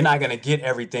 yo, right. You're not gonna get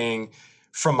everything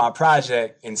from my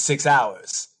project in 6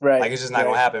 hours. Right. Like it's just not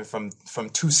gonna happen from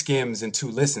 2 skims and 2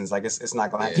 listens. Like it's not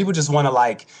gonna happen. People just wanna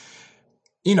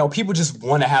people just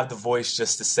wanna have the voice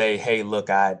just to say, hey, look,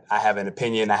 I have an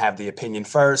opinion. I have the opinion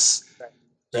first. Right.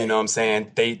 You know what I'm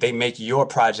saying? They make your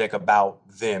project about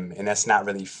them, and that's not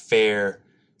really fair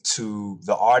to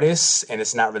the artists, and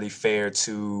it's not really fair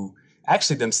to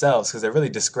actually themselves because they're really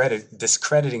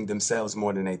discrediting themselves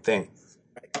more than they think.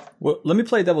 Well, let me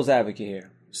play devil's advocate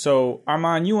here. So,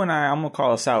 Armand, you and I'm gonna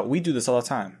call us out. We do this all the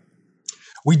time.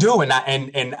 We do, and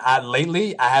I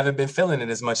lately I haven't been feeling it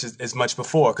as much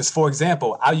before. Because, for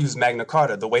example, I'll use Magna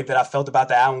Carta. The way that I felt about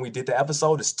the album we did the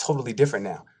episode is totally different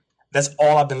now. That's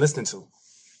all I've been listening to.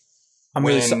 I'm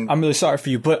really sorry for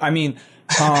you, but I mean,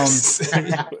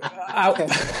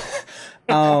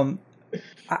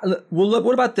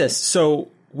 what about this? So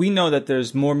we know that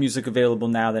there's more music available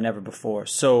now than ever before.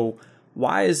 So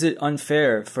why is it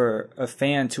unfair for a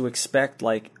fan to expect,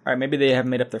 like, all right, maybe they haven't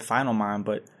made up their final mind,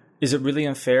 but is it really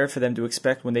unfair for them to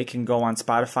expect when they can go on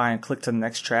Spotify and click to the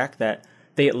next track that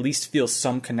they at least feel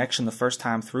some connection the first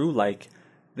time through? Like,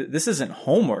 this isn't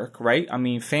homework, right? I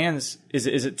mean, fans, is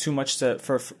it too much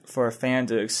for a fan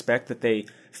to expect that they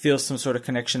feel some sort of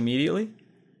connection immediately?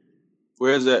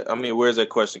 Where's that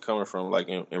question coming from? Like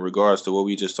in regards to what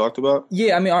we just talked about?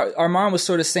 Yeah, I mean, our mom was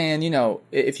sort of saying,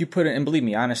 if you put it, and believe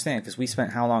me, I understand because we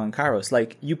spent how long in Kairos?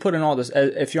 Like, you put in all this,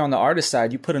 if you're on the artist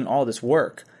side, you put in all this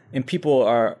work, and people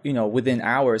are, within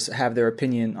hours have their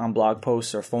opinion on blog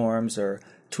posts or forums or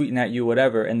tweeting at you,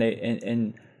 whatever.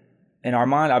 And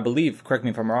Armand, I believe, correct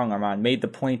me if I'm wrong, Armand, made the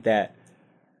point that,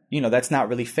 that's not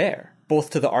really fair,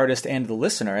 both to the artist and the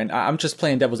listener. And I'm just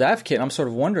playing devil's advocate. And I'm sort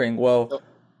of wondering, well,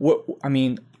 what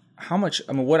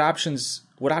options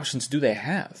do they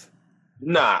have?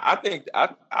 Nah, I think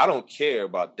I don't care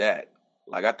about that.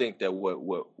 Like, I think that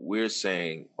what we're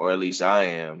saying, or at least I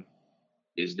am,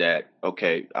 is that,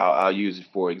 okay, I'll use it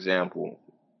for example.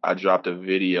 I dropped a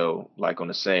video like on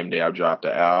the same day I dropped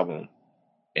the album,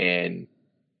 and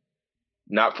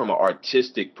not from an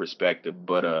artistic perspective,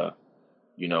 but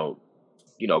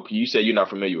you said you're not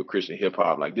familiar with Christian hip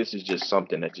hop. Like, this is just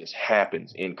something that just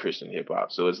happens in Christian hip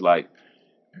hop. So it's like,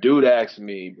 dude asked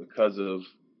me because of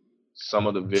some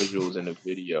of the visuals in the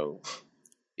video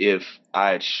if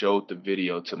I had showed the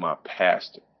video to my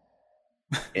pastor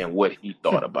and what he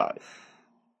thought about it.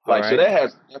 Like, so that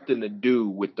has nothing to do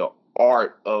with the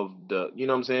art of the, you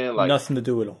know what I'm saying? Like, nothing to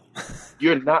do with it.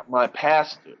 You're not my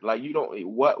pastor. Like, you don't,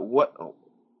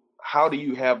 how do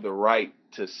you have the right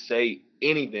to say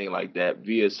anything like that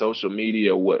via social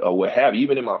media or what have you,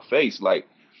 even in my face? Like,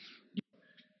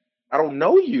 I don't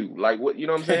know you. Like, what, you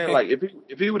know what I'm saying? Like,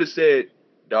 if he would have said,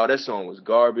 dawg, that song was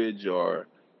garbage, or,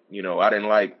 I didn't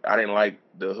like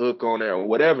the hook on it or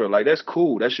whatever, like, that's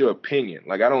cool. That's your opinion.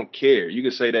 Like, I don't care. You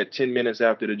can say that 10 minutes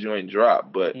after the joint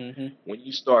drop, but when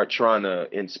you start trying to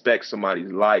inspect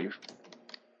somebody's life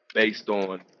based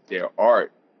on their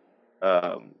art,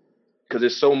 because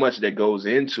there's so much that goes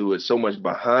into it, so much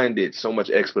behind it, so much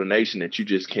explanation that you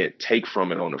just can't take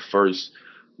from it on the first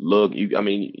look. You don't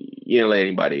let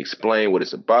anybody explain what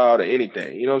it's about or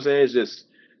anything. You know what I'm saying? It's just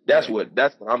that's what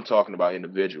I'm talking about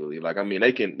individually. Like, I mean,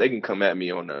 they can come at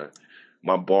me on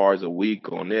my bars a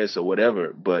week on this or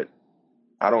whatever, but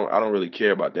I don't really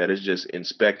care about that. It's just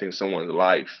inspecting someone's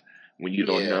life when you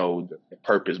don't know the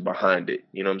purpose behind it.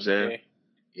 You know what I'm saying?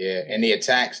 Yeah, and the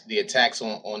attacks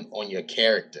on your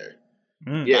character.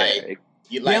 Yeah.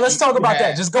 Let's talk about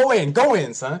that. Just go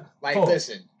in, son. Like,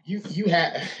 listen, you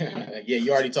have,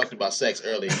 you already talked about sex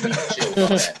earlier. You need to chill with all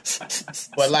that.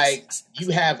 But, like, you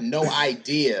have no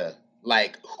idea,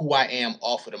 like, who I am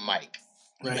off of the mic.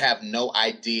 Right. You have no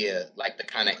idea, like, the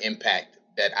kind of impact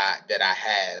that I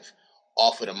have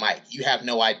off of the mic. You have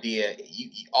no idea.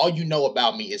 All you know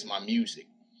about me is my music.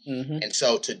 Mm-hmm. And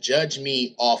so to judge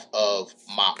me off of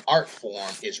my art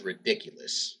form is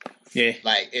ridiculous. Yeah.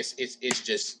 Like, it's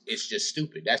just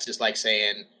stupid. That's just like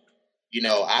saying,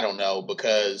 I don't know,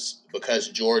 because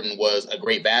Jordan was a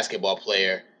great basketball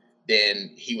player,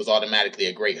 then he was automatically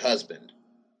a great husband.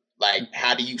 Like,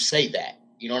 how do you say that?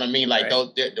 You know what I mean? Like,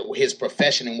 his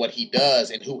profession and what he does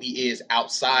and who he is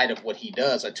outside of what he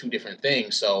does are two different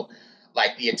things. So,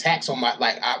 like, the attacks on my,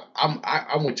 like,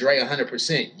 I'm with Dre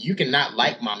 100%. You cannot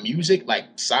like my music,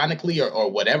 like, sonically or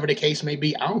whatever the case may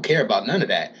be. I don't care about none of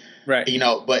that. Right.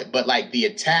 But like, the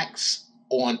attacks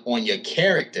on your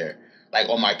character, like,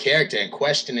 on my character, and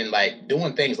questioning, like,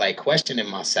 doing things like questioning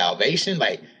my salvation,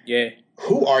 like,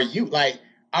 who are you? Like,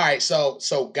 all right,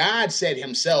 so God said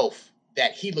himself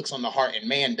that he looks on the heart and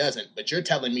man doesn't, but you're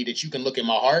telling me that you can look at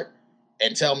my heart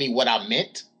and tell me what I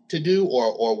meant to do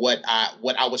or what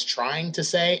I was trying to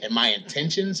say and my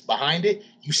intentions behind it.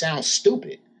 You sound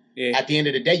stupid. Yeah. At the end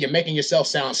of the day, you're making yourself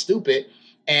sound stupid.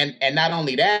 And not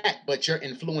only that, but you're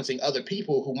influencing other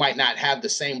people who might not have the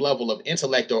same level of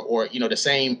intellect or the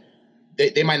same,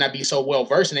 they might not be so well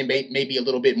versed, and they may be a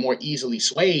little bit more easily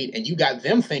swayed, and you got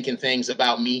them thinking things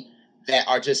about me that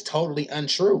are just totally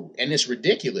untrue, and it's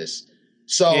ridiculous.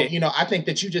 So, I think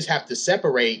that you just have to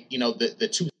separate, the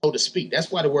two, slow to speak.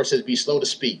 That's why the word says be slow to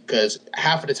speak, because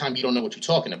half of the time you don't know what you're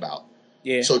talking about.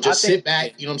 Yeah. So just sit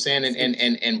back, you know what I'm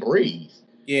saying, and breathe.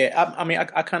 Yeah,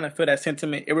 I kind of feel that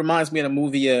sentiment. It reminds me of the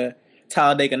movie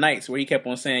Talladega Nights, where he kept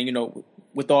on saying,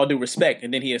 with all due respect,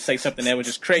 and then he'd say something that was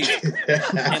just crazy.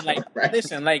 And, like,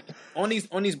 listen, like, on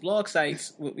these blog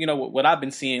sites, what I've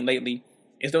been seeing lately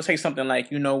is they'll say something like,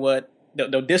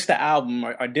 they'll diss the album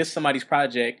or diss somebody's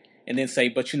project, and then say,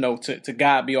 but to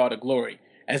God be all the glory,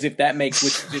 as if that makes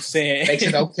what you just said makes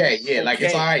it okay. Yeah, okay. Like,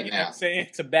 it's all right now. You know what I'm saying?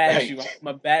 To bash you, I'm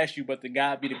gonna bash you, but to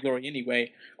God be the glory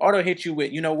anyway. Or they'll hit you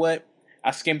with, what? I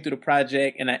skimmed through the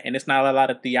project, and it's not a lot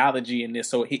of theology in this,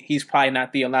 so he's probably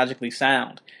not theologically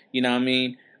sound. You know what I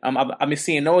mean? I've been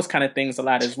seeing those kind of things a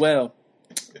lot as well.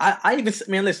 I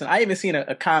even seen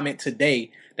a comment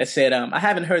today that said, I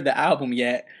haven't heard the album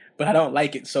yet, but I don't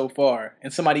like it so far.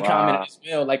 And somebody commented as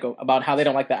well, like about how they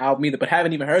don't like the album either, but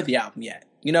haven't even heard the album yet.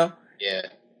 You know? Yeah.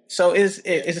 So it's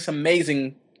just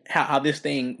amazing how this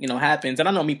thing, you know, happens. And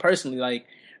I know me personally, like,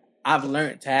 I've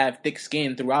learned to have thick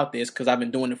skin throughout this because I've been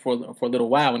doing it for a little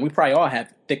while, and we probably all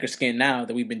have thicker skin now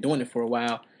that we've been doing it for a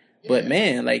while. Yeah. But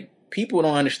man, like, people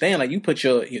don't understand. Like, you put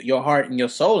your heart and your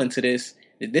soul into this.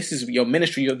 This is your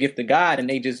ministry, your gift to God, and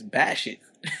they just bash it.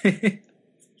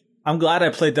 I'm glad I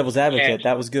played devil's advocate. Yeah.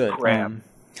 That was good.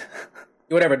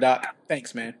 Whatever, Doc.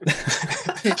 Thanks, man.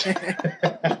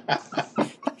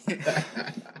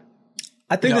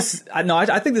 I think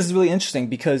I think this is really interesting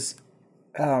because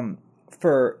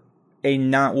for a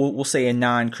we'll say a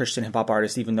non-Christian hip hop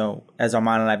artist, even though, as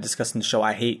Armand and I have discussed in the show,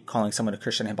 I hate calling someone a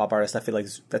Christian hip hop artist. I feel like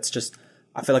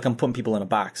I feel like I'm putting people in a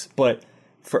box. But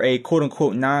for a quote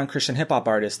unquote non-Christian hip hop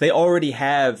artist, they already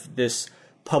have this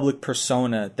public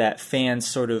persona that fans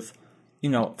sort of, you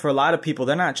know, for a lot of people,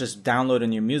 they're not just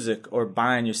downloading your music or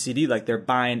buying your CD, like they're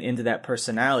buying into that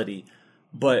personality.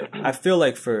 But I feel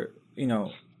like for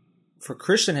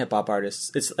Christian hip hop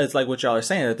artists, it's like what y'all are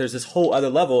saying, that there's this whole other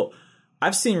level.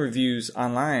 I've seen reviews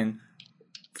online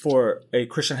for a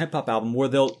Christian hip hop album where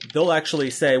they'll actually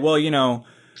say, well, you know,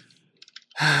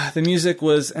 the music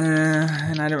was,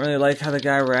 and I didn't really like how the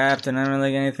guy rapped, and I didn't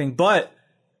really like anything, but it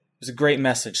was a great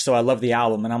message, so I love the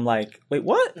album. And I'm like, wait,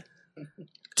 what?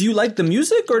 Do you like the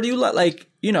music, or do you like,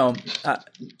 you know,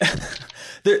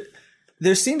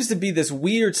 there seems to be this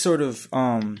weird sort of,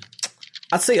 I'd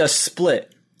say a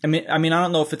split. I mean, I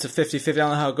don't know if it's a 50-50, I don't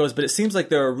know how it goes, but it seems like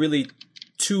there are really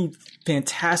two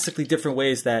fantastically different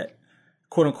ways that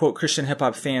quote unquote Christian hip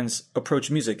hop fans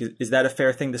approach music. Is that a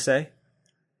fair thing to say?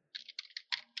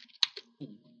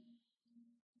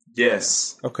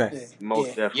 Yes. Okay.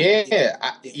 Most definitely.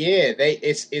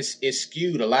 It's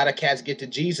skewed. A lot of cats get the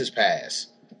Jesus pass.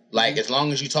 Like, as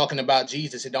long as you're talking about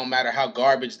Jesus, it don't matter how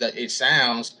garbage that it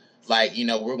sounds. Like, you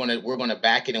know, we're gonna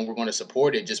back it and we're gonna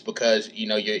support it just because, you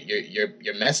know,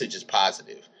 your message is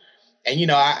positive. And, you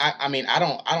know, I mean, I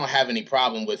don't have any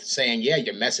problem with saying, yeah,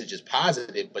 your message is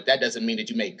positive, but that doesn't mean that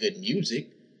you make good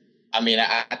music. I mean,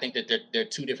 I think that they're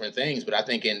two different things, but I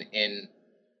think in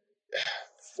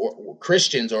for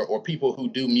Christians or people who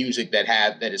do music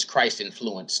that is Christ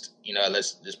influenced, you know,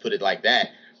 let's just put it like that.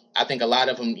 I think a lot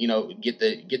of them, you know, get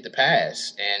the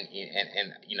pass, and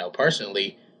you know,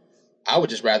 personally, I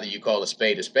would just rather you call a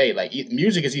spade a spade. Like,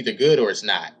 music is either good or it's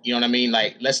not. You know what I mean?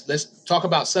 Like, let's talk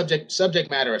about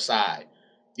subject matter aside.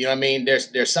 You know what I mean?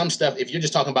 There's some stuff, if you're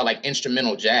just talking about like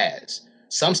instrumental jazz,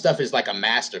 some stuff is like a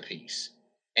masterpiece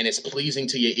and it's pleasing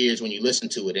to your ears when you listen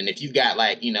to it. And if you've got,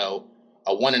 like, you know,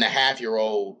 a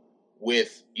 1.5-year-old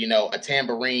with, you know, a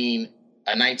tambourine,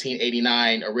 a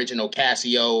 1989 original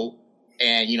Casio,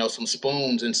 and, you know, some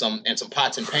spoons and some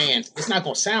pots and pans, it's not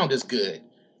going to sound as good.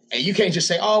 And you can't just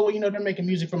say, oh, well, you know, they're making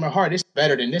music from their heart. It's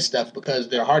better than this stuff because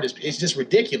their heart it's just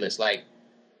ridiculous. Like,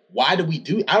 why do we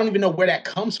do? I don't even know where that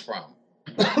comes from,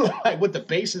 like what the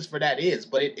basis for that is,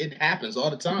 but it happens all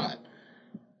the time.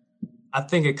 I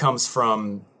think it comes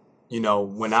from, you know,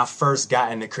 when I first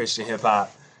got into Christian hip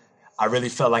hop, I really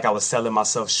felt like I was selling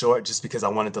myself short just because I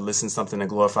wanted to listen to something to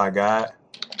glorify God.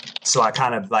 So I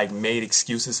kind of like made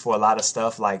excuses for a lot of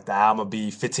stuff. Like, the album will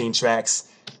be 15 tracks.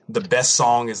 The best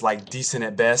song is like decent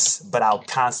at best, but I'll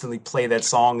constantly play that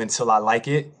song until I like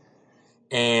it.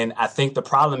 And I think the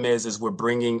problem is we're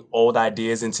bringing old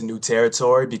ideas into new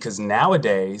territory, because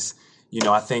nowadays, you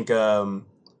know, I think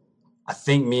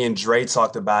me and Dre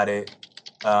talked about it,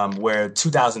 where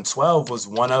 2012 was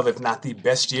one of, if not the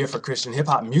best year for Christian hip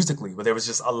hop musically, where there was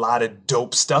just a lot of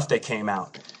dope stuff that came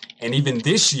out. And even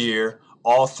this year,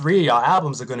 all three of y'all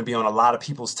albums are going to be on a lot of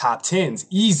people's top 10s,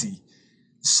 easy.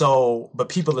 So, but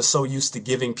people are so used to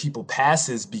giving people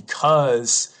passes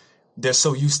because they're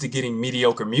so used to getting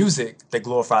mediocre music that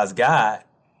glorifies God,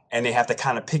 and they have to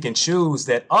kind of pick and choose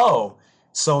that, oh,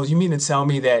 so you mean to tell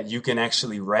me that you can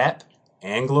actually rap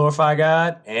and glorify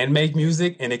God and make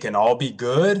music and it can all be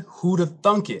good? Who'd have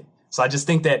thunk it? So I just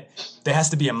think that there has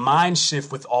to be a mind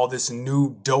shift with all this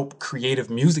new dope creative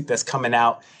music that's coming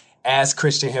out as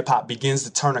Christian hip hop begins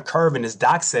to turn a curve. And as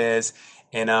Doc says,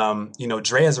 and, you know,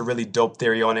 Dre has a really dope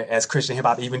theory on it, as Christian hip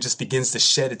hop even just begins to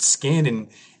shed its skin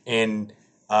and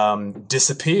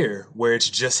disappear, where it's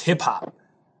just hip hop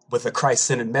with a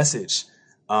Christ-centered message.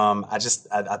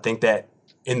 I think that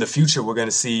in the future, we're going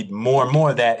to see more and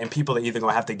more of that, and people are either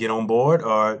going to have to get on board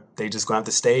or they just going to have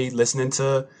to stay listening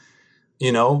to,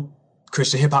 you know,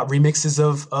 Christian hip hop remixes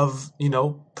of, you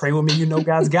know, Pray With Me, You Know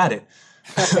God's Got It.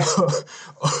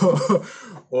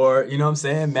 Or, you know what I'm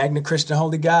saying, Magna Christian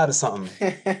Holy God or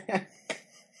something.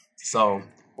 So.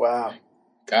 Wow.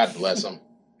 God bless them.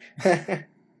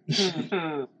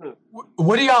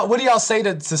 What do y'all say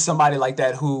to somebody like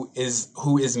that who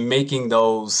is making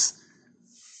those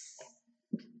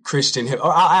Christian hip?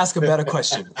 Or I'll ask a better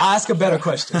question. I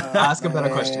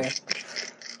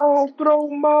don't throw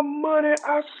my money,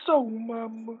 I sow my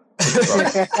money.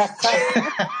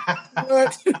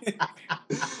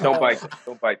 Don't bite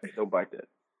that.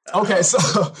 Okay, so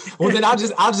well then I'll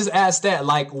just ask that.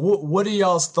 Like, what are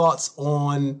y'all's thoughts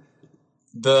on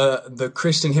the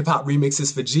Christian hip hop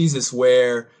remixes for Jesus,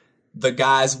 where the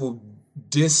guys will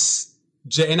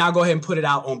and I'll go ahead and put it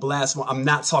out on blast. I'm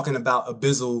not talking about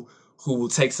Abizzle, who will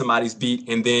take somebody's beat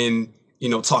and then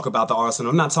talk about the arsenal.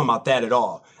 I'm not talking about that at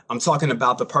all. I'm talking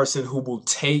about the person who will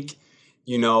take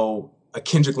a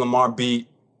Kendrick Lamar beat,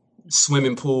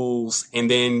 swimming pools, and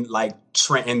then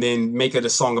and then make it a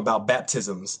song about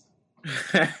baptisms.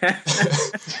 Yeah.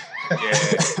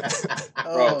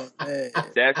 Oh, man.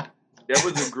 There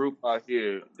was a group out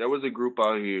here,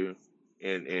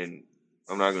 and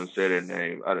I'm not gonna say their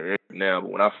name out of there now, but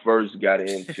when I first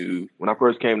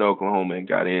came to Oklahoma and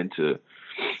got into,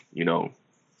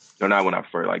 or not when I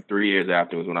first, like 3 years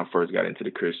afterwards, when I first got into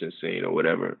the Christian scene or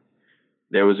whatever,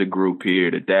 there was a group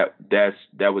here that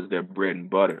was their bread and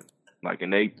butter. Like,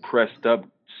 and they pressed up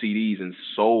CDs and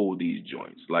sold these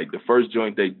joints. Like, the first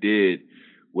joint they did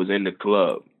was in the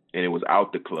club, and it was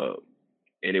out the club,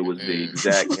 and it was the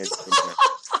exact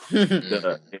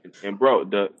and bro,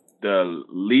 the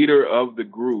leader of the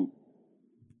group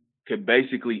could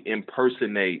basically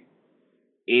impersonate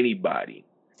anybody.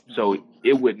 So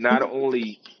it would not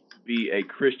only be a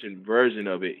Christian version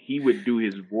of it, he would do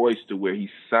his voice to where he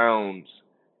sounds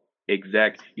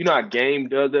exact. You know how Game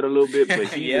does that a little bit, but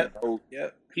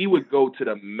he would go to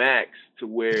the max to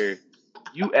where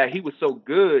he was so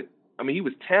good. I mean, he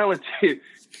was talented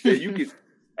that you could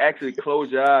actually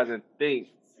close your eyes and think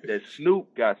that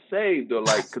Snoop got saved, or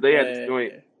like, because they had this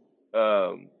joint,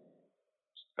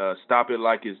 Stop It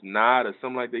Like It's Not, or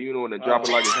something like that. And then Drop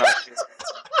It Like It's Hot.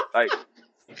 Like,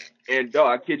 and dog,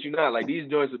 I kid you not, like, these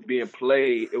joints were being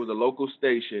played. It was a local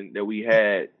station that we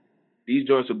had. These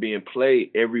joints were being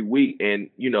played every week, and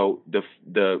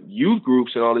the youth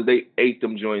groups and all this, they ate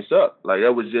them joints up. Like,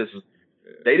 that was just,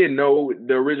 they didn't know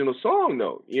the original song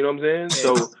though. You know what I'm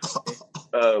saying?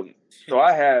 So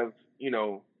I have,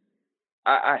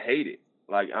 I hate it.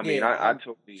 Like, I mean, I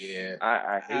totally,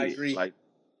 I hate it. Like,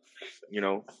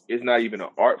 it's not even an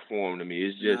art form to me.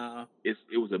 It's just,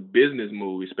 it was a business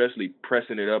move, especially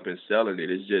pressing it up and selling it.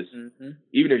 It's just,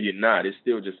 even if you're not, it's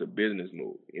still just a business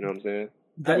move. You know what I'm saying?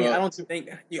 I mean, I don't think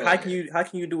how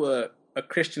can you do a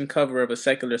Christian cover of a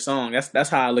secular song? That's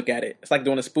how I look at it. It's like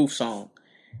doing a spoof song.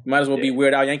 You might as well be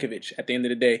Weird Al Yankovic at the end of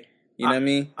the day. You know what I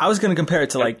mean? I was gonna compare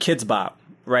it to like Kids Bop,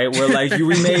 right? Where like you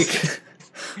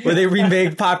where they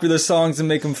remake popular songs and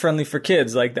make them friendly for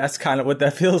kids. Like, that's kind of what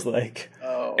that feels like.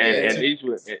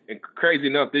 And crazy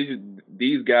enough,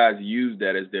 these guys use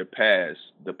that as their pass,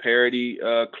 the parody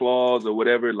clause or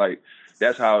whatever. Like,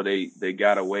 that's how they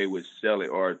got away with selling,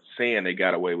 or saying they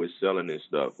got away with selling this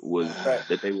stuff, was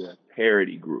that they were a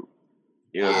parody group.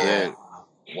 You know what I'm saying?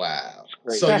 Wow.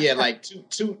 So yeah, like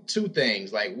two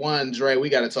things. Like, one, Dre, we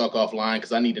got to talk offline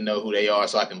because I need to know who they are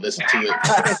so I can listen to it.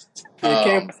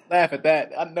 Can't laugh at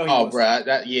that. I know. Bro,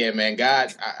 man.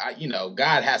 God,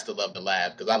 God has to love to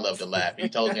laugh because I love to laugh. He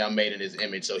told me I'm made in His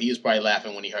image, so he was probably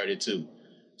laughing when he heard it too.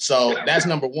 So that's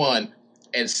number one.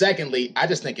 And secondly, I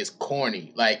just think it's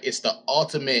corny. Like, it's the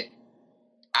ultimate.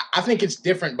 I think it's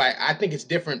different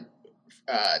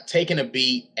taking a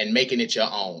beat and making it your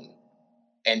own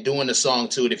and doing a song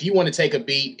to it. If you want to take a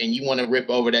beat and you want to rip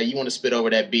over that, you want to spit over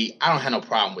that beat, I don't have no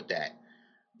problem with that.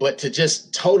 But to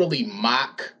just totally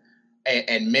mock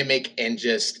and mimic and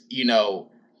just,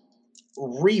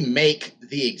 remake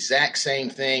the exact same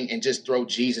thing and just throw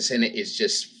Jesus in it is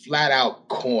just flat out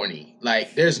corny.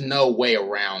 Like, there's no way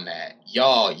around that.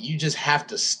 Y'all, you just have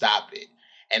to stop it.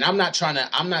 And I'm not trying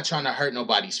to hurt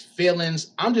nobody's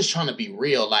feelings. I'm just trying to be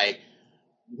real. Like,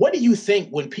 what do you think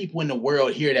when people in the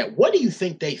world hear that? What do you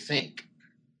think they think?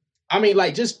 I mean,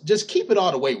 like, just keep it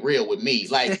all the way real with me.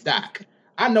 Like, Doc,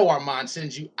 I know Armand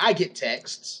sends you. I get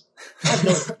texts.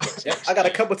 I got a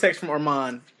couple texts from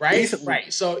Armand. Right.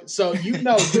 So I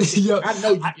know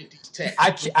you get these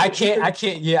texts. I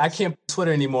can't put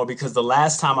Twitter anymore because the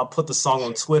last time I put the song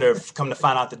on Twitter, come to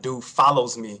find out the dude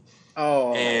follows me.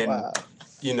 Oh, and wow.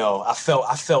 I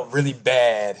felt really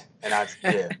bad, and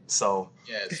so.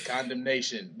 Yes,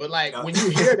 condemnation. But like, when you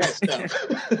hear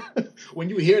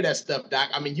that stuff, Doc,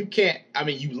 I mean,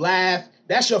 you laugh.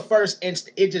 That's your first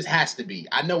instinct. It just has to be.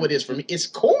 I know it is for me. It's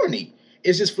corny.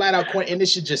 It's just flat out corny, and it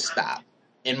should just stop,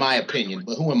 in my opinion.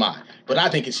 But who am I? But I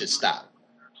think it should stop.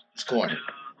 It's corny.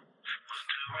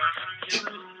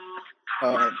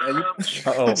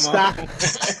 Uh-oh. Stop.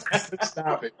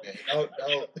 Stop it, man.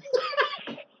 Don't.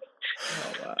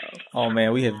 Oh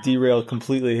man, we have derailed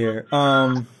completely here.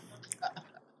 Hold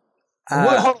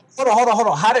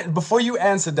on. Before you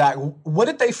answer, Doc, what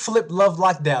did they flip Love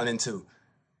Lockdown into?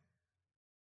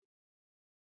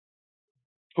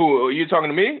 Who are you talking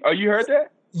to me? Oh, you heard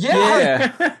that?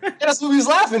 Yeah. That's what we was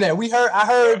laughing at. I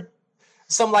heard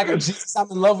something like Jesus, I'm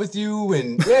in love with you,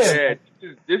 and Yeah,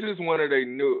 this is one of the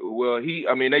new. Well, they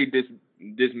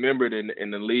dismembered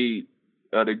in the lead.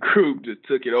 The group just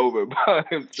took it over by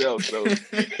himself. So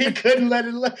he couldn't let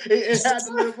it. It had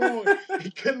to live on.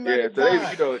 He couldn't let it die.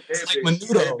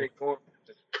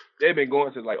 They've been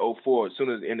going since like 2004. As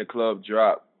soon as In the Club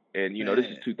dropped, and this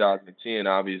is 2010,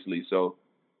 obviously. So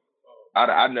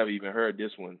I never even heard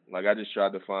this one. Like I just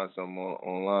tried to find something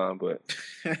online, but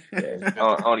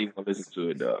I don't even listen to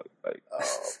it, dog. Like, Oh man.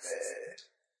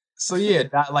 So yeah,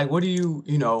 Doc, like, what do you,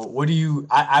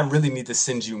 I really need to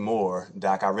send you more,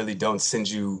 Doc. I really don't send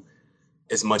you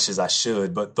as much as I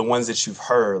should, but the ones that you've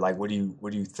heard, like, what do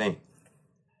you think?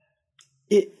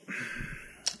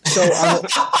 So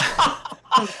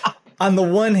on the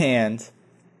one hand,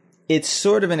 it's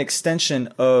sort of an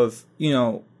extension of,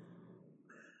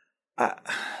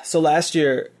 so last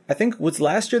year, I think, was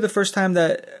last year the first time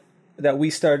that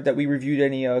we reviewed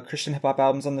any Christian hip hop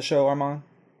albums on the show, Armand?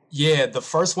 Yeah, the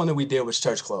first one that we did was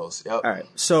Church Clothes. Yep. All right.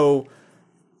 So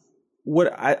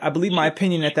what I believe my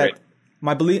opinion at that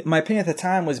my opinion at the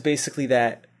time was basically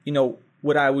that,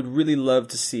 what I would really love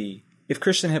to see if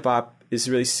Christian hip hop is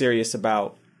really serious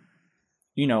about,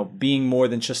 being more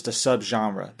than just a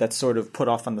subgenre that's sort of put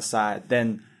off on the side,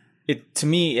 then to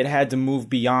me it had to move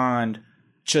beyond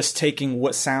just taking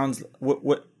what sounds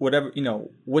whatever,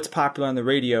 what's popular on the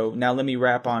radio. Now let me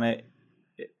rap on it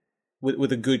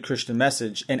with a good Christian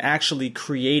message and actually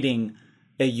creating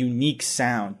a unique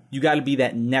sound. You got to be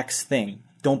that next thing.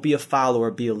 Don't be a follower,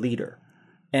 be a leader.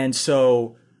 And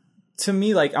so to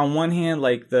me, like, on one hand,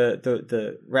 like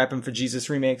the Rapping for Jesus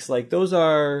remakes, like those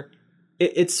are,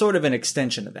 it's sort of an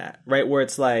extension of that, right? Where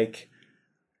it's like,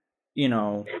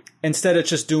 instead of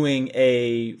just doing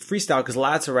a freestyle, because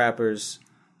lots of rappers,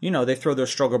 they throw their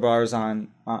struggle bars on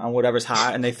whatever's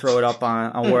hot and they throw it up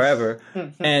on wherever.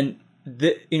 And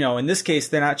in this case,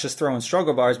 they're not just throwing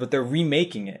struggle bars, but they're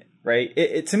remaking it, right?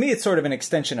 To me, it's sort of an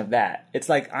extension of that. It's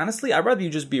like, honestly, I'd rather you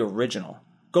just be original.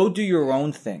 Go do your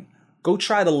own thing. Go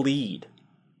try to lead.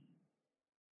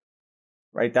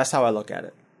 Right? That's how I look at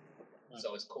it.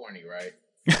 So it's corny, right?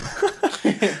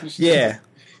 Yeah.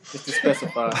 Just to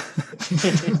specify.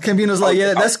 Cambino's like,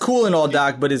 yeah, that's cool and all,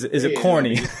 Doc, but is it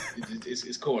corny?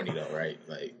 It's corny though, right?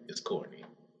 Like, it's corny.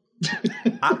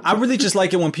 I really just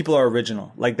like it when people are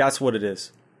original. Like, that's what it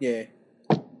is. Yeah.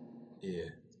 Yeah,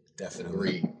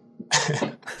 definitely.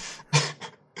 Agreed.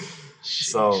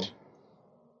 So,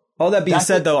 all that being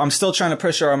said, though, I'm still trying to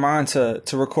pressure Armand to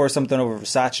record something over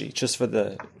Versace just for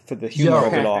the humor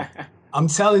of it all. I'm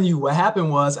telling you, what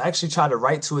happened was I actually tried to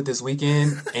write to it this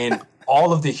weekend, and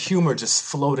all of the humor just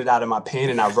floated out of my pen,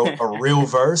 and I wrote a real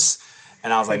verse,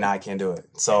 and I was like, nah, I can't do it.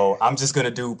 So I'm just gonna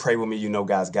do "Pray With Me, You Know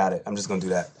God's Got It." I'm just gonna do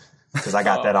that because I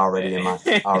got that already in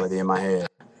my head.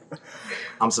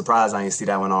 I'm surprised I didn't see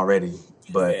that one already,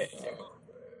 but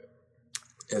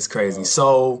it's crazy.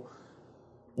 So,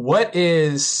 what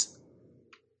is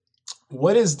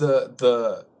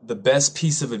the best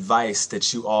piece of advice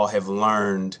that you all have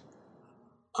learned,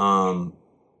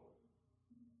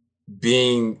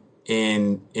 being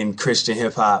in Christian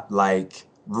hip hop, like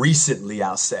recently,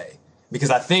 I'll say, because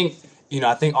I think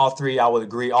all three of y'all will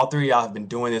agree. All three of y'all have been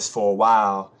doing this for a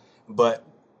while, but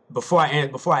before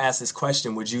I ask this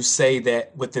question, would you say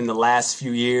that within the last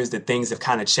few years that things have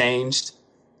kind of changed?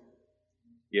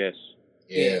 Yes.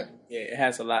 Yeah, it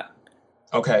has a lot.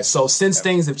 Okay, so since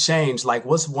things have changed, like,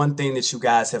 what's one thing that you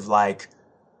guys have like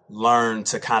learned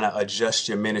to kind of adjust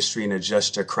your ministry and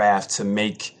adjust your craft to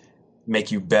make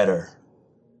you better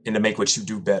and to make what you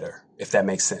do better, if that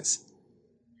makes sense?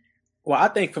 Well, I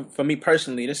think for me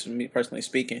personally, this is me personally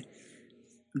speaking,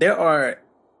 there are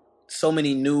so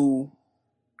many new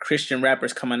Christian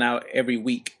rappers coming out every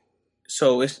week.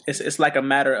 So it's like a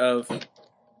matter of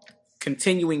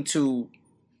continuing to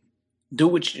do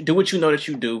what you know that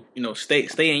you do. Stay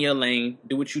in your lane,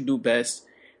 do what you do best,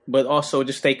 but also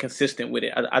just stay consistent with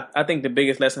it. I think the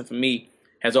biggest lesson for me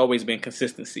has always been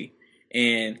consistency.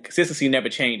 And consistency never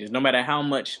changes. No matter how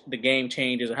much the game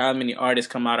changes or how many artists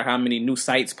come out or how many new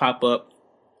sites pop up,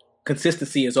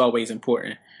 consistency is always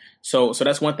important. So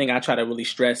that's one thing I try to really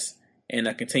stress and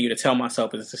I continue to tell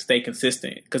myself is to stay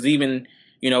consistent. Because even,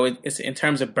 it's in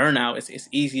terms of burnout, it's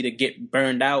easy to get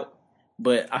burned out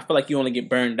but I feel like you only get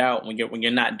burned out when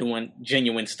you're not doing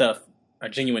genuine stuff or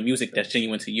genuine music that's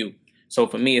genuine to you. So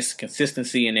for me, it's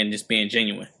consistency and then just being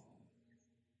genuine.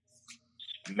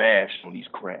 Smash on these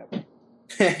crabs.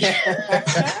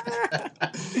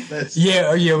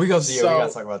 Yeah, we gotta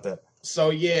talk about that. So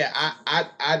yeah,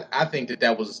 I think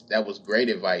that was great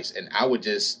advice, and I would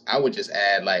just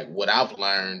add, like, what I've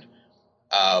learned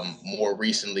more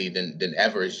recently than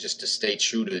ever is just to stay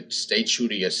true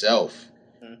to yourself,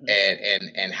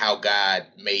 and how God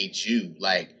made you.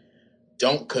 Like,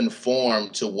 don't conform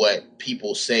to what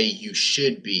people say you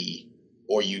should be,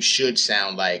 or you should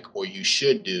sound like, or you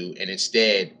should do, and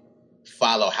instead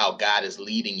follow how God is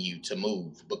leading you to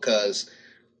move. Because,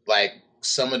 like,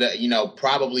 some of the,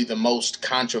 probably the most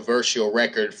controversial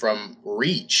record from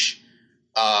Reach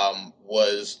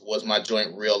was my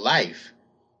joint Real Life.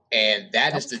 And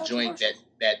that is the joint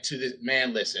that to this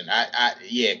man, listen,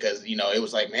 because it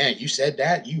was like, man, you said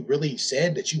that, you really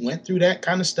said that you went through that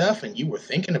kind of stuff, and you were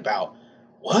thinking about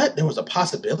what? There was a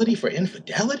possibility for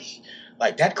infidelity?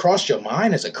 Like, that crossed your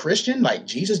mind as a Christian? Like,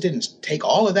 Jesus didn't take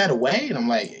all of that away? And I'm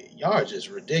like, y'all are just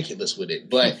ridiculous with it.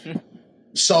 But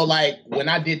so, like, when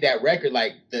I did that record,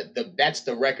 like, that's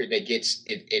the record that gets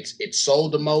it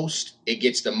sold the most. It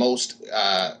gets the most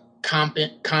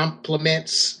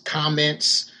compliments,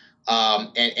 comments,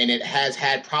 and it has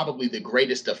had probably the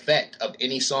greatest effect of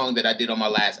any song that I did on my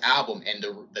last album. And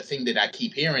the thing that I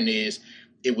keep hearing is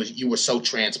you were so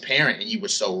transparent and you were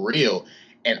so real,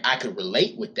 and I could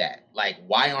relate with that. Like,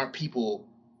 why aren't people,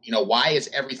 why is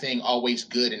everything always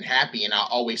good and happy, and I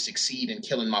always succeed in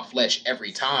killing my flesh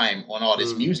every time on all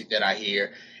this music that I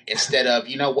hear, instead of,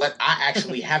 I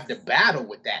actually have to battle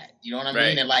with that. You know what I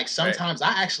mean? And, like, sometimes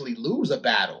I actually lose a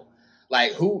battle.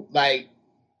 Like, who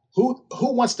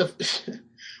wants to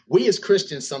we as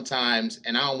Christians sometimes,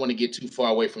 and I don't want to get too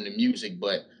far away from the music,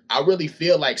 but I really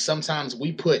feel like sometimes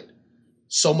we put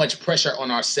so much pressure on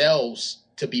ourselves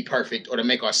to be perfect or to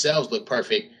make ourselves look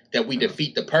perfect that we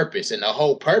defeat the purpose. And the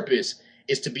whole purpose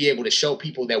is to be able to show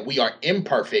people that we are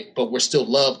imperfect, but we're still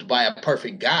loved by a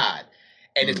perfect God.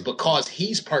 And it's because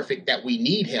he's perfect that we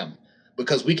need him,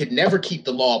 because we could never keep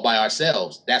the law by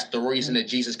ourselves. That's the reason that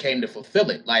Jesus came to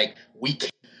fulfill it. Like, we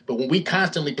can't. But when we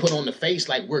constantly put on the face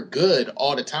like we're good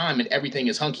all the time and everything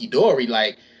is hunky-dory,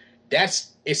 like,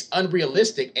 it's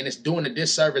unrealistic, and it's doing a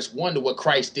disservice, one, to what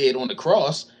Christ did on the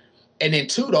cross, and then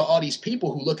two, to all these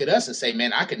people who look at us and say,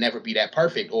 man, I could never be that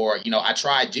perfect, or, I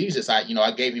tried Jesus,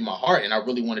 I gave him my heart and I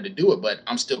really wanted to do it, but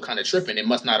I'm still kind of tripping. It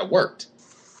must not have worked.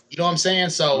 You know what I'm saying?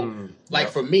 So,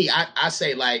 for me, I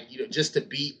say, like, just to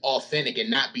be authentic and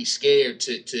not be scared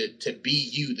to be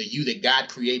you, the you that God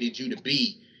created you to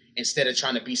be, instead of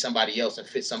trying to be somebody else and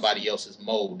fit somebody else's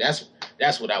mold. That's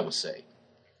what I would say.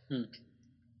 Good.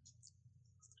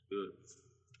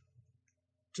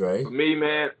 Dre? For me,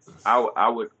 man, I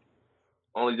would,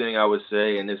 only thing I would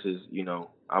say, and this is,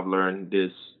 I've learned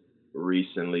this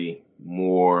recently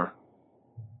more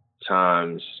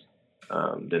times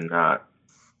than not,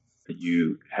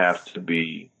 you have to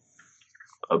be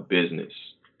a business.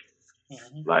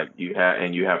 Like, you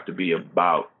have to be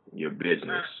about your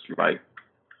business. Like,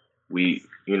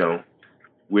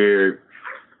 we're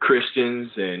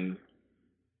Christians, and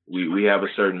we have a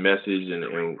certain message,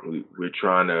 and we're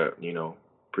trying to,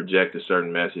 project a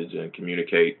certain message and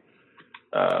communicate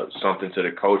something to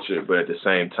the culture. But at the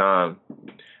same time,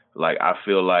 like, I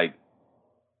feel like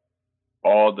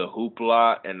all the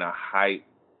hoopla and the hype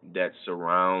that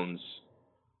surrounds,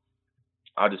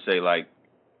 I'll just say, like,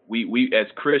 we as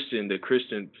the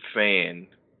Christian fan,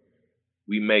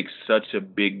 we make such a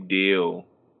big deal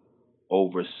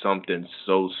over something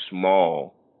so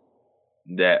small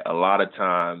that a lot of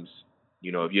times,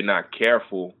 if you're not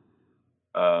careful,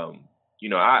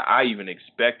 I even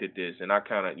expected this, and I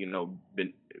kind of,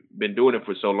 been doing it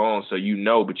for so long, so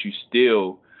but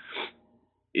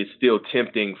it's still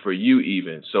tempting for you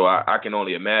even. So I can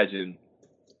only imagine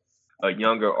a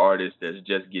younger artist that's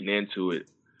just getting into it.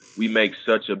 We make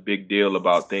such a big deal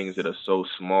about things that are so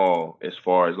small, as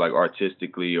far as, like,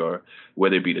 artistically, or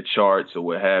whether it be the charts or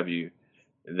what have you,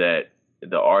 that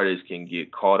the artist can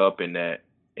get caught up in that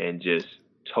and just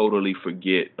totally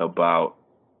forget about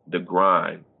the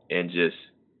grind, and just,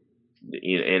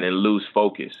 and then lose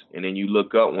focus. And then you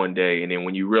look up one day, and then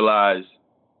when you realize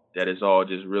that it's all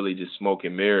just really just smoke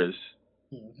and mirrors,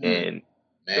 and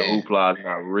the hoopla is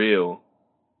not real,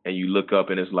 and you look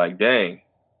up and it's like, dang,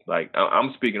 like,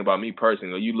 I'm speaking about me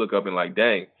personally. You look up and, like,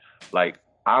 dang, like,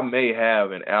 I may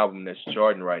have an album that's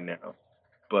charting right now,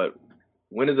 but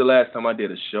when is the last time I did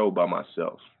a show by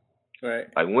myself? Right.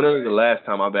 Like, when is the last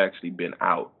time I've actually been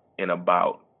out and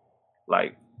about?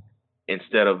 Like,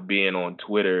 instead of being on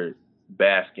Twitter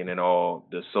basking in all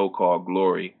the so-called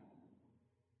glory.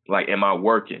 Like, am I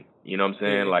working? You know what I'm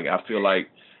saying? Like, I feel like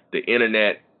the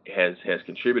internet has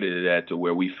contributed to that, to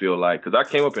where we feel like, because I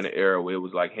came up in an era where it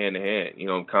was like hand to hand, you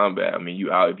know, in combat. I mean,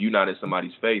 if you're not in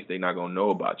somebody's face, they're not gonna know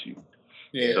about you.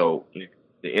 Yeah. So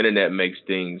the internet makes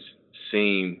things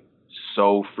seem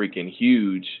so freaking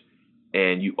huge,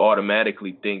 and you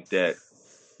automatically think that,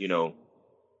 you know,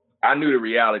 I knew the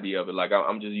reality of it. Like,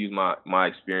 I'm just using my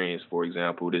experience, for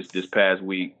example. This past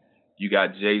week, you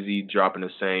got Jay-Z dropping the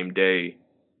same day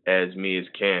as me and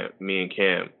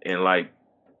Cam. And, like,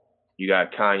 you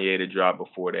got Kanye to drop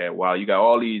before that. Wow, you got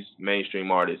all these mainstream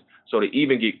artists. So to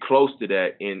even get close to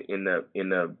that in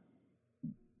the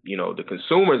you know, the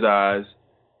consumer's eyes,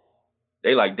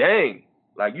 they like, dang,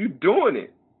 like, you doing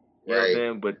it. You know what I'm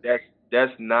saying? But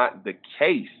that's not the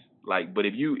case. Like, but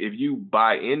if you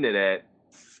buy into that,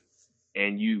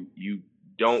 and you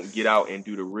don't get out and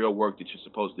do the real work that you're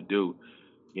supposed to do,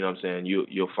 you know what I'm saying,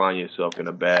 you'll find yourself in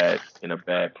a bad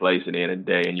place at the end of the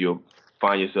day, and you'll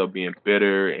find yourself being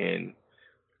bitter and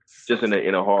just in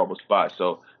a horrible spot.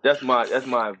 So that's my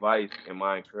advice and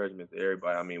my encouragement to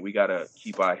everybody. I mean, we gotta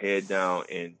keep our head down,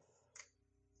 and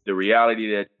the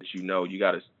reality that you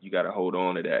gotta hold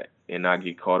on to that and not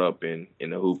get caught up in the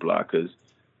hoopla, because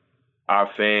our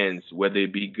fans, whether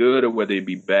it be good or whether it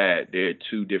be bad, they're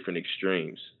two different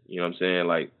extremes. You know what I'm saying?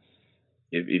 Like,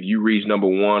 if you reach number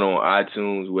one on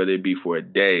iTunes, whether it be for a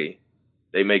day,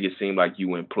 they make it seem like you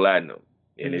went platinum.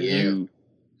 And if you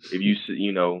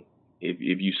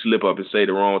slip up and say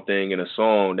the wrong thing in a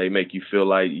song, they make you feel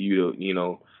like you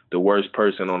know, the worst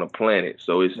person on the planet.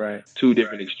 So it's two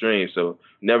different extremes. So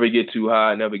never get too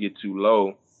high, never get too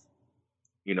low.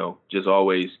 You know, just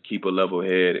always keep a level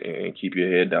head and keep your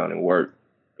head down and work.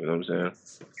 You know what I'm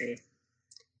saying?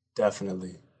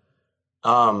 Definitely.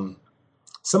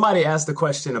 Somebody asked the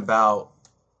question about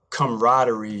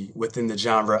camaraderie within the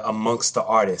genre amongst the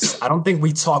artists. I don't think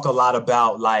we talk a lot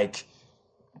about, like,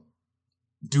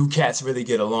 do cats really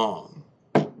get along?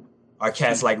 Are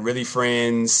cats, like, really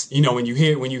friends? You know, when you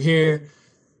hear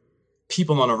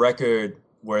people on a record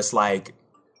where it's like,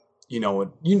 you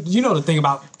know the thing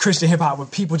about Christian hip hop, where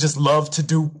people just love to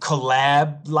do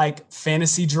collab, like,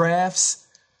 fantasy drafts,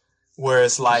 where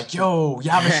it's like, yo,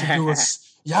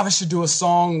 Yava should do a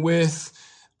song with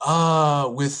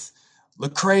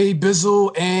Lecrae,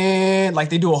 Bizzle, and, like,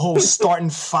 they do a whole starting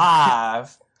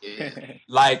five.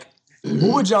 Like,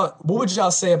 what would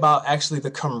y'all say about actually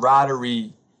the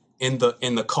camaraderie in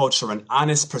the culture, an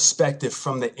honest perspective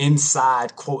from the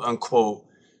inside, quote unquote,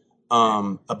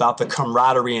 about the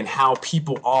camaraderie and how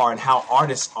people are and how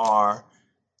artists are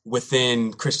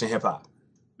within Christian hip hop?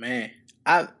 Man,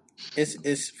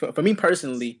 it's for me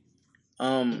personally,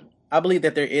 I believe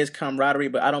that there is camaraderie,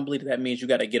 but I don't believe that means you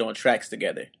got to get on tracks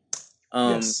together.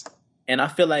 Yes. And I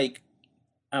feel like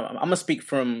I'm gonna speak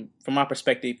from my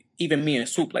perspective. Even me and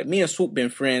Swoop, been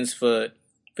friends for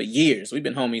years. We've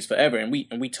been homies forever, and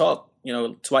we talk, you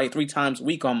know, 2-3 times a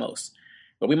week almost.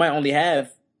 But we might only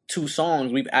have 2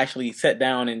 songs we've actually sat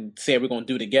down and said we're gonna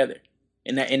do together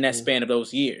in that span of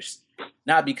those years.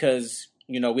 Not because,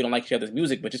 you know, we don't like each other's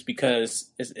music, but just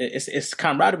because it's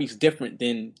camaraderie is different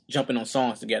than jumping on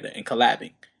songs together and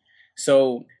collabing.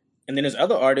 So, and then there's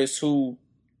other artists who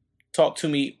talk to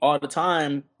me all the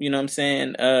time, you know what I'm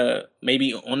saying,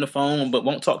 maybe on the phone, but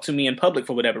won't talk to me in public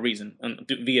for whatever reason,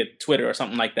 via Twitter or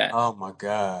something like that. Oh my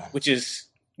God. Which is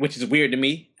weird to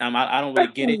me. I don't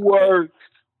really get it.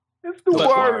 It's the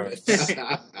worst.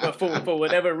 But for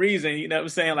whatever reason, you know what I'm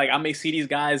saying? Like, I may see these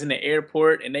guys in the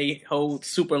airport and they hold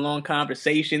super long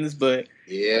conversations, but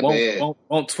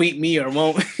won't tweet me or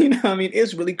won't, you know what I mean?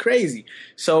 It's really crazy.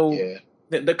 So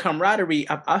the camaraderie,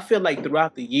 I feel like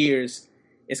throughout the years,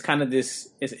 it's kind of this,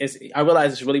 I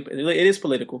realize it is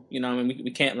political, you know what I mean?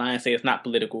 We can't lie and say it's not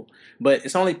political, but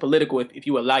it's only political if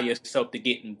you allow yourself to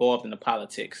get involved in the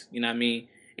politics, you know what I mean?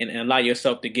 And allow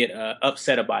yourself to get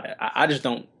upset about it. I just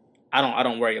don't. I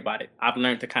don't worry about it. I've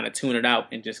learned to kind of tune it out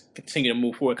and just continue to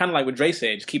move forward. Kind of like what Dre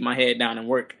said, just keep my head down and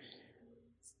work.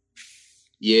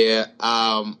 Yeah,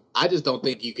 I just don't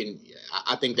think you can.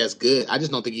 I think that's good. I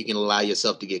just don't think you can allow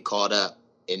yourself to get caught up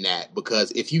in that,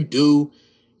 because if you do,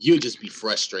 you'll just be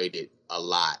frustrated a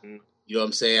lot. You know what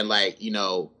I'm saying? Like, you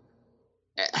know,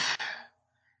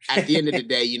 at the end of the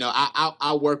day, you know,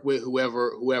 I work with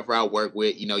whoever I work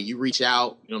with. You know, you reach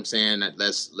out, you know what I'm saying?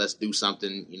 Let's do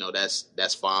something, you know,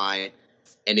 that's fine.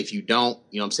 And if you don't,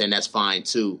 you know what I'm saying, that's fine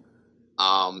too.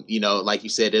 You know, like you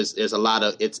said, there's a lot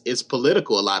of, it's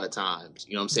political a lot of times.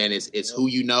 You know what I'm saying? It's who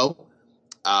you know,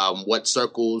 what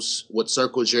circles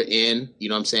you're in, you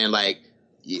know what I'm saying? Like,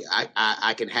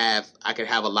 I can have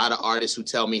a lot of artists who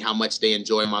tell me how much they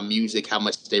enjoy my music, how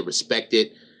much they respect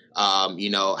it,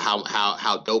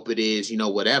 how dope it is,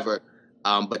 whatever.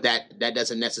 But that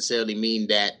doesn't necessarily mean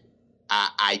that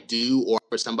I do, or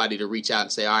for somebody to reach out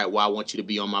and say, all right, well, I want you to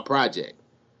be on my project.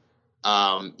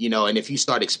 And if you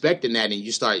start expecting that and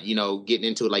you start, getting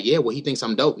into it like, yeah, well, he thinks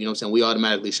I'm dope, we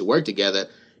automatically should work together.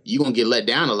 You're going to get let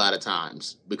down a lot of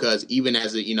times, because even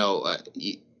as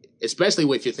especially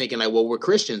if you're thinking like, well, we're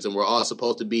Christians and we're all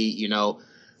supposed to be,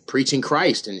 preaching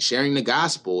Christ and sharing the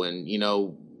gospel and,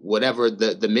 whatever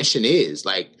the mission is,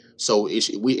 like, so it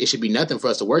should be nothing for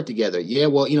us to work together. Yeah,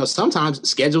 well, sometimes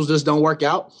schedules just don't work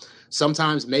out.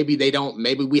 Sometimes maybe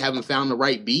we haven't found the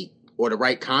right beat or the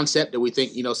right concept that we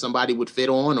think, somebody would fit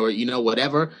on, or,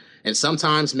 whatever. And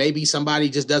sometimes maybe somebody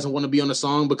just doesn't want to be on the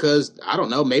song because, I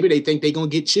don't know, maybe they think they're going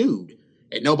to get chewed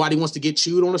and nobody wants to get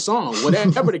chewed on a song,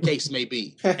 whatever the case may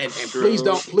be. And please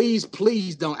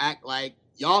don't act like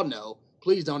y'all know.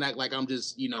 Please don't act like I'm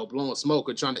just, blowing smoke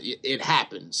or trying to. It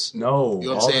happens. No, you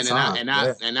know what I'm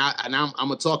saying. I'm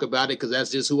gonna talk about it because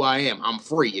that's just who I am. I'm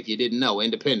free. If you didn't know,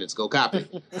 independence, go copy.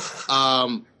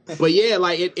 But yeah,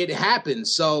 like it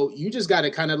happens. So you just got to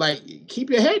kind of like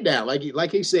keep your head down,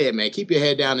 like he said, man. Keep your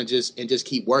head down and just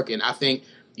keep working. I think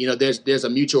there's a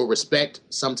mutual respect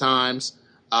sometimes.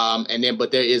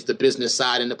 But there is the business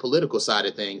side and the political side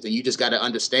of things. And you just got to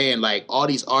understand, like, all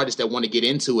these artists that want to get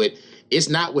into it, it's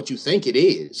not what you think it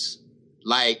is.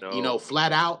 Like, No.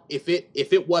 Flat out, if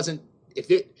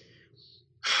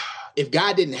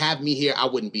God didn't have me here, I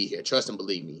wouldn't be here. Trust and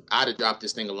believe me. I'd have dropped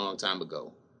this thing a long time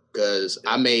ago, because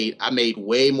I made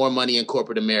way more money in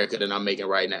corporate America than I'm making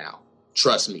right now.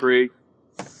 Trust me. Free.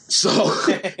 So,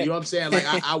 you know what I'm saying? Like,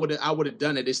 I would have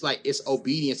done it. It's like, it's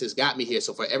obedience that's got me here.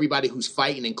 So for everybody who's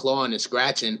fighting and clawing and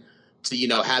scratching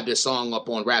to, have their song up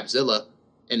on Rapzilla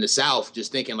in the South,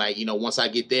 just thinking like, once I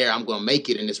get there, I'm going to make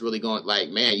it. And it's really going, like,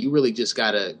 man, you really just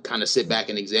got to kind of sit back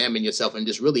and examine yourself and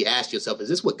just really ask yourself, is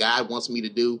this what God wants me to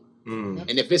do? And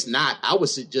if it's not, I would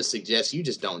just suggest you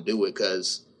just don't do it,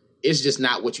 because it's just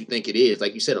not what you think it is.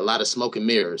 Like you said, a lot of smoke and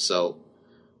mirrors. So,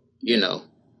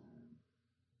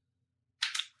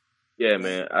 Yeah,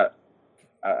 man.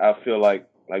 I feel like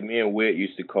me and Whit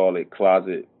used to call it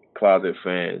closet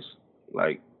fans.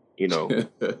 Like,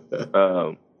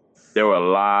 there were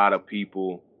a lot of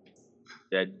people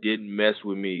that didn't mess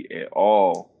with me at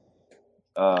all,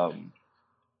 but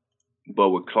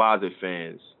were closet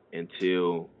fans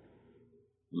until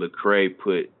Lecrae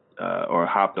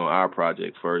hopped on our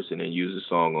project first and then used the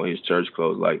song on his church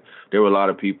clothes. Like, there were a lot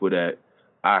of people that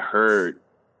I heard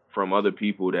from other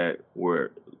people that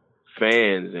were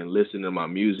fans and listen to my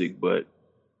music, but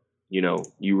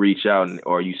you reach out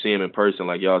or you see them in person,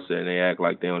 like y'all said, and they act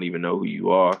like they don't even know who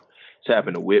you are. It's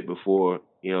happened to Whit before,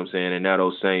 you know what I'm saying? And now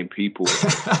those same people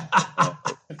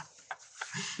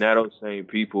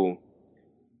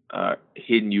are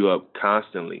hitting you up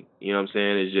constantly. You know what I'm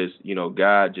saying? It's just,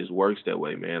 God just works that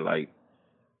way, man. Like,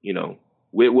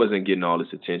 Whit wasn't getting all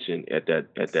this attention at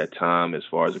that time as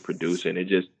far as a producer, and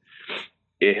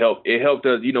it helped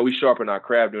us, we sharpened our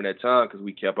craft during that time because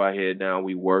we kept our head down.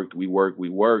 We worked.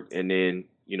 And then,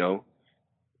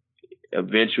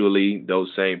 eventually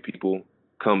those same people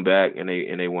come back and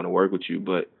they want to work with you.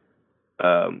 But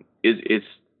it's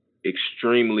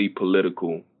extremely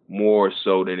political, more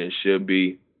so than it should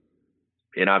be.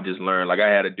 And I've just learned, like, I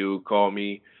had a dude call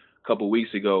me a couple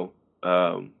weeks ago,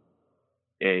 and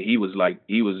he was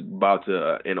about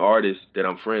to, an artist that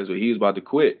I'm friends with, he was about to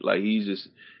quit. Like,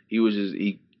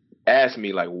 he asked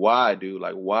me, like, why, dude?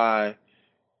 Like, why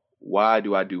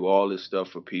do I do all this stuff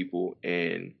for people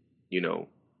and,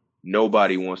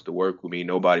 nobody wants to work with me.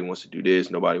 Nobody wants to do this.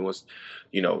 Nobody wants,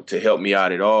 to help me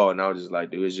out at all. And I was just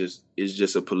like, dude, it's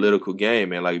just a political game,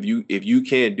 man. Like, if you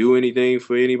can't do anything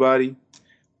for anybody,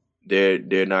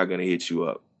 they're not going to hit you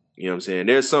up. You know what I'm saying?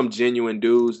 There's some genuine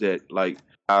dudes that, like,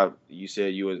 you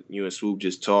said you and Swoop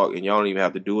just talk and y'all don't even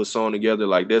have to do a song together.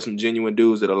 Like, there's some genuine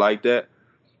dudes that are like that.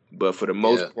 But for the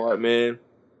most part, man,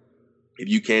 if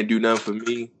you can't do nothing for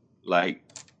me, like,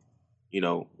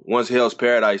 once Hell's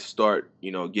Paradise start,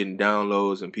 getting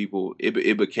downloads and people,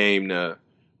 it became the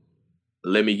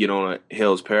let me get on a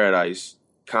Hell's Paradise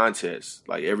contest.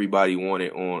 Like, everybody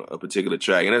wanted on a particular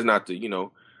track. And that's not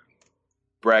to,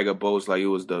 brag or boast like it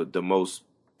was the most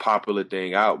popular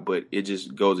thing out, but it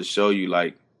just goes to show you,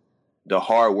 like, the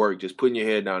hard work, just putting your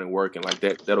head down and working, like,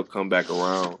 that'll come back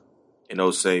around. And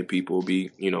those same people will be,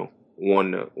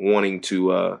 wanting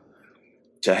to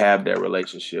have that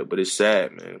relationship. But it's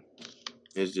sad, man.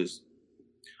 It's just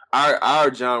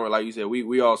our genre, like you said,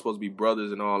 we all supposed to be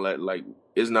brothers and all that. Like,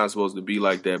 it's not supposed to be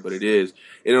like that, but it is.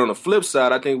 And on the flip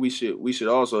side, I think we should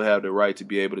also have the right to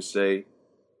be able to say,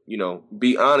 you know,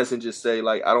 be honest and just say,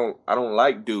 like, I don't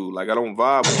like dude, like I don't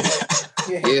vibe with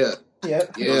Yeah.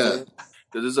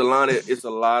 Because it's a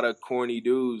lot of corny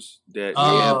dudes that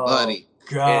buddy.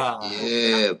 God.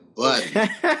 Yeah, buddy.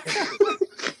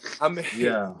 I mean,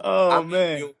 Oh, I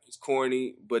man. view him as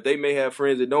corny, but they may have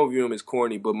friends that don't view him as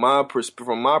corny. But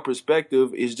from my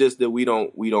perspective, it's just that we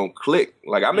don't click.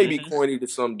 Like I may be corny to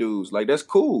some dudes, like that's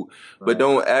cool, but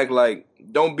don't act like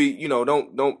don't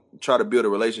try to build a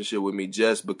relationship with me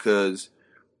just because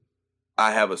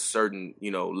I have a certain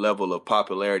level of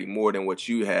popularity more than what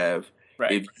you have.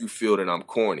 Right. If you feel that I'm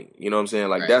corny, you know what I'm saying?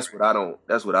 Like that's what I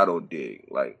don't dig.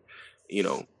 Like.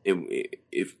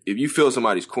 If you feel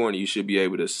somebody's corny, you should be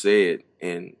able to say it,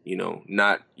 and you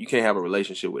can't have a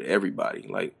relationship with everybody.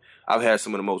 Like I've had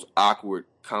some of the most awkward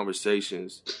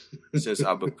conversations since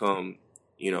I've become,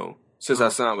 since I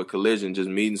signed with Collision. Just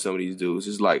meeting some of these dudes,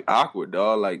 it's like awkward,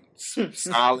 dog. Like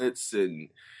silence and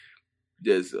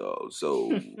just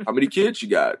so how many kids you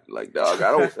got? Like dog,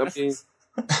 I mean, you know what I'm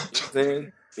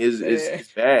saying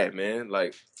it's bad, man.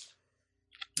 Like.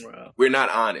 Wow. We're not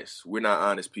honest. We're not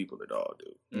honest people at all, dude.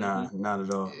 Nah, not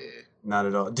at all. Yeah. Not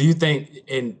at all. Do you think,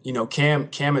 and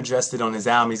Cam addressed it on his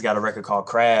album, he's got a record called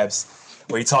Crabs,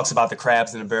 where he talks about the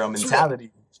crabs in the barrel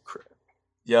mentality.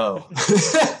 Yo.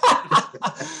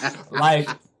 Like,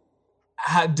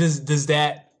 how does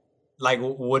that, like,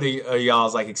 what are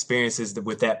y'all's, like, experiences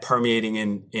with that permeating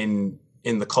in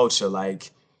the culture? Like,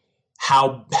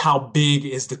 how big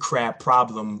is the crab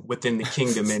problem within the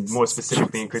kingdom, and more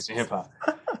specifically in Christian hip hop?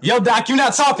 Yo, Doc, you're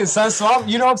not talking, son. So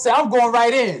you know what I'm saying? I'm going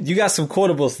right in. You got some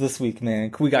quotables this week,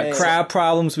 man. We got crab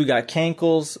problems. We got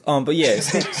cankles. But yeah,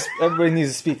 everybody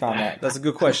needs to speak on that. That's a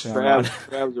good question. Crabs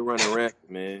are running rampant,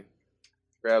 man.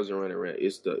 Crabs are running rampant.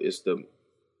 It's the.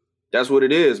 That's what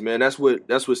it is, man. That's what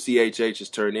CHH has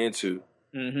turned into.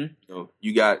 Mm-hmm.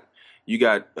 You got.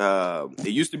 It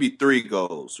used to be 3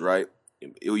 goals, right?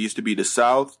 It used to be the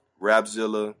South,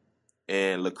 Rapzilla,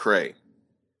 and Lecrae,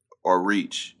 or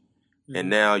Reach. And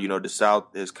now, the South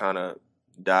has kind of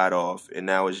died off, and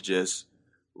now it's just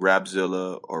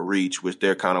Rapzilla or Reach, which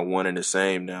they're kind of one and the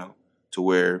same now, to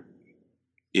where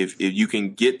if you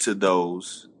can get to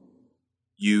those,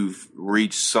 you've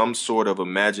reached some sort of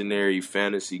imaginary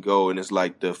fantasy goal, and it's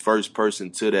like the first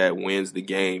person to that wins the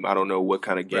game. I don't know what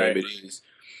kind of game it is,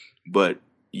 but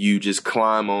you just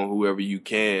climb on whoever you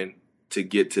can to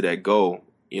get to that goal.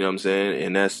 You know what I'm saying?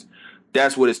 And that's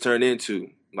what it's turned into.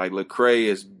 Like Lecrae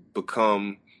has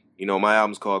become, my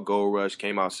album's called Gold Rush,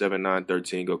 came out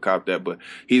 7/9/13, go cop that, but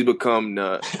he's become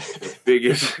the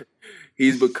biggest,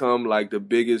 he's become like the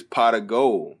biggest pot of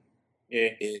gold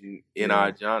in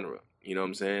our genre. You know what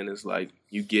I'm saying? It's like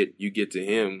you get to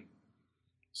him,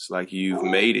 it's like you've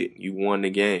made it, you won the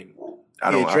game.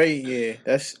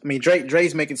 Dre's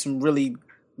making some really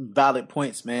valid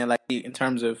points, man. Like in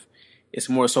terms of, it's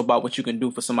more so about what you can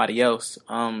do for somebody else.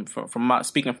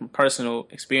 Speaking from personal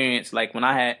experience, like when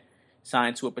I had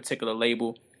signed to a particular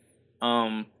label,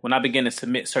 when I began to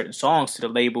submit certain songs to the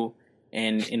label,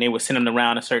 and they would send them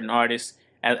around to certain artists,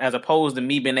 as opposed to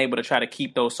me being able to try to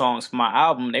keep those songs for my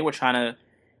album, they were trying to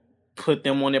put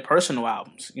them on their personal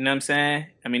albums. You know what I'm saying?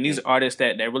 I mean, these are artists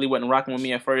that really wasn't rocking with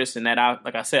me at first, and that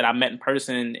like I said, I met in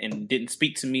person and didn't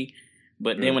speak to me.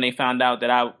 But then when they found out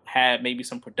that I had maybe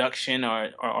some production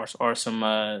or some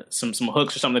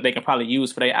hooks or something that they can probably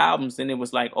use for their albums, then it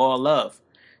was like all love.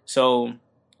 So,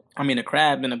 I mean, the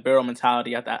crab in a barrel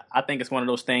mentality, I think it's one of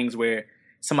those things where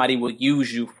somebody will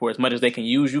use you for as much as they can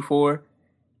use you for,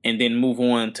 and then move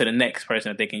on to the next person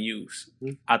that they can use.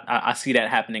 I see that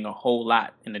happening a whole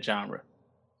lot in the genre.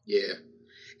 Yeah.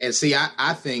 And see,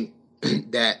 I think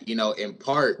that, in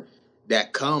part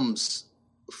that comes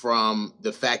from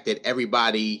the fact that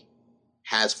everybody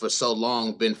has for so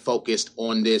long been focused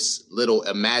on this little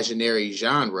imaginary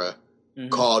genre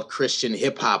called Christian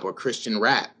hip hop or Christian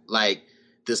rap. Like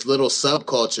this little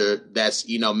subculture that's,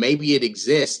 maybe it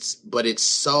exists, but it's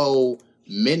so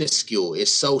minuscule.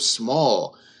 It's so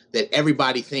small that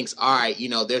everybody thinks, all right,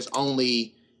 there's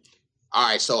only, all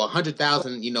right, so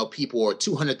 100,000, people or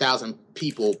 200,000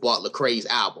 people bought Lecrae's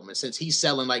album. And since he's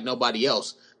selling like nobody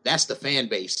else, that's the fan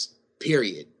base.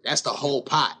 Period. That's the whole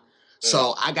pot. Yeah.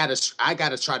 So I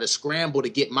gotta try to scramble to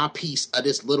get my piece of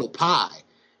this little pie.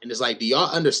 And it's like, do y'all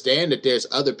understand that there's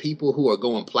other people who are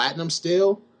going platinum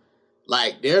still?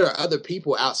 Like there are other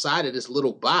people outside of this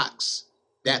little box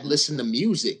that listen to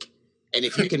music. And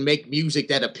if you can make music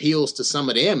that appeals to some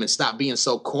of them and stop being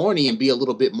so corny and be a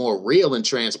little bit more real and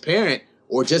transparent,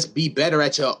 or just be better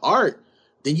at your art,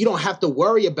 then you don't have to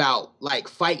worry about like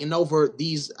fighting over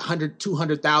these 100,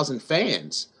 200,000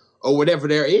 fans or whatever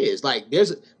there is. Like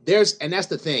there's, and that's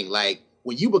the thing. Like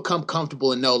when you become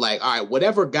comfortable and know like, all right,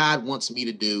 whatever God wants me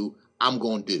to do, I'm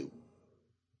going to do.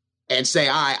 And say,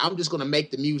 all right, I'm just going to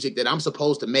make the music that I'm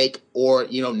supposed to make, or,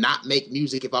 you know, not make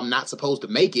music if I'm not supposed to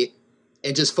make it,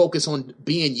 and just focus on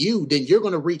being you, then you're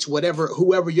going to reach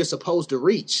whoever you're supposed to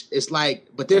reach. It's like,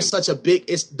 but there's such a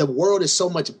the world is so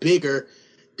much bigger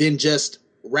than just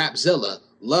Rapzilla.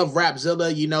 Love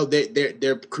Rapzilla, you know,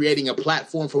 they're creating a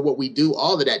platform for what we do,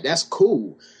 all of that. That's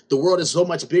cool. The world is so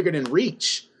much bigger than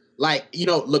Reach. Like, you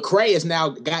know, Lecrae has now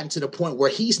gotten to the point where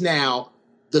he's now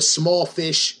the small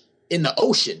fish in the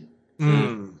ocean.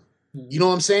 Mm. You know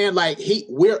what I'm saying? Like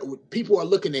people are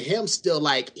looking at him still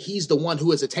like he's the one who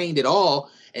has attained it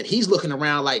all, and he's looking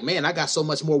around like, man, I got so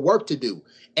much more work to do.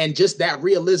 And just that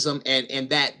realism and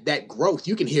that growth,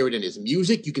 you can hear it in his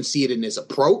music, you can see it in his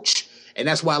approach, and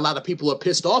that's why a lot of people are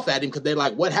pissed off at him because they're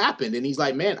like, what happened? And he's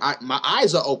like, man, my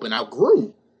eyes are open, I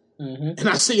grew, and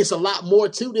I see it's a lot more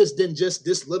to this than just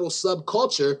this little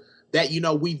subculture that you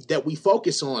know we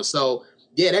focus on. So.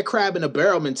 Yeah, that crab in a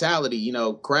barrel mentality, you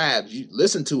know, crabs, you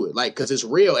listen to it, like, because it's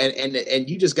real, and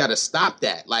you just got to stop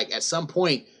that. Like, at some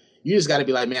point, you just got to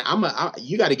be like, man,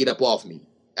 you got to get up off me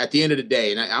at the end of the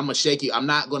day, and I'm going to shake you. I'm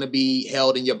not going to be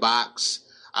held in your box.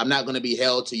 I'm not going to be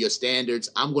held to your standards.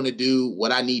 I'm going to do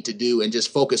what I need to do and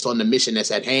just focus on the mission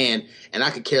that's at hand, and I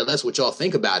could care less what y'all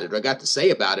think about it or got to say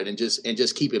about it, and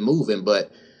just keep it moving.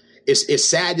 But it's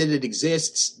sad that it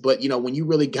exists, but, you know, when you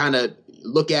really kind of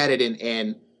look at it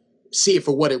and see it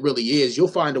for what it really is, you'll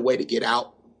find a way to get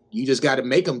out. You just got to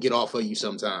make them get off of you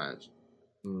sometimes.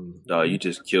 No, you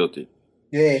just killed it.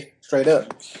 Yeah, straight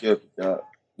up. Killed it, dog.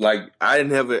 Like I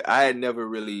had never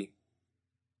really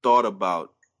thought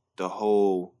about the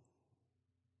whole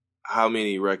how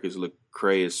many records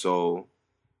Lecrae has sold,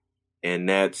 and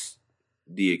that's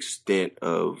the extent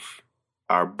of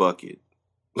our bucket.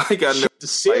 Like I never the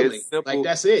ceiling, like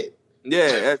that's it.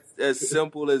 Yeah, as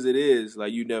simple as it is.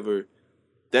 Like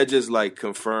that just like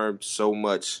confirmed so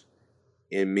much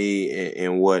in me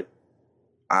and what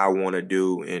I want to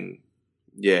do, and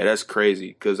yeah, that's crazy.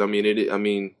 Because I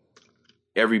mean,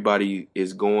 everybody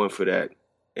is going for that,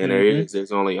 and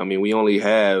there's only, we only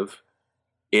have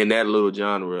in that little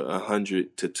genre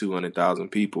 100 to 200,000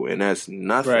 people, and that's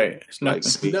nothing. Right, it's like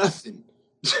nothing.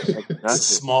 It's a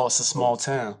small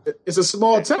town. It's a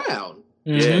small town.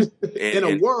 Yeah, in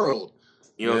a world.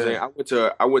 You know what I'm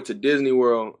saying? I went to Disney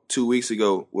World 2 weeks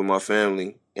ago with my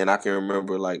family, and I can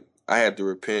remember like I had to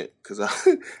repent because I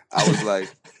was like,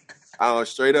 I was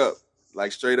straight up.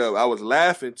 I was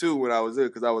laughing too when I was there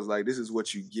because I was like, this is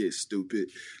what you get, stupid.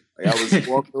 Like I was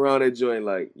walking around that joint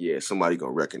like, yeah, somebody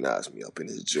gonna recognize me up in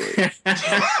this joint.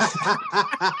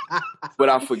 But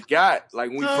I forgot,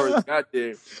 like when we first got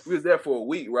there, we was there for a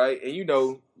week, right? And you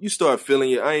know, you start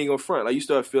feeling I ain't gonna front, like you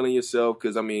start feeling yourself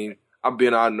because I mean, I've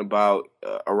been out and about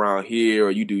around here,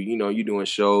 or you doing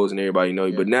shows and everybody know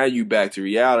you. Yeah. But now you back to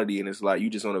reality, and it's like you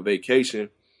just on a vacation.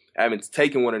 I haven't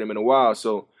taken one of them in a while,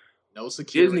 so no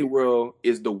security. Disney World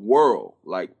is the world.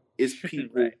 Like it's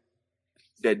people right.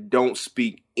 that don't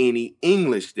speak any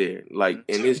English there. Like,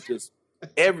 and it's just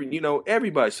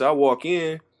everybody. So I walk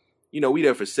in, we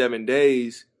there for 7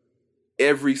 days.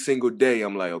 Every single day,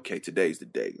 I'm like, okay, today's the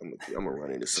day. I'm gonna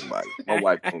run into somebody. My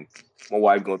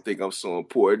wife gonna think I'm so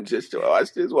important. Just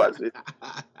watch it.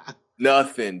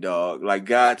 Nothing, dog. Like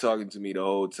God talking to me the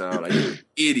whole time. Like you're an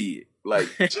idiot. Like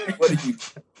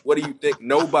what do you think?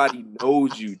 Nobody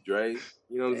knows you, Dre.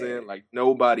 You know what I'm saying? Like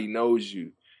nobody knows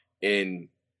you. And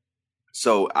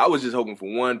so I was just hoping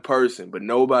for one person, but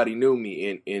nobody knew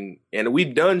me. And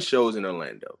we've done shows in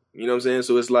Orlando. You know what I'm saying?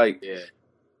 So it's like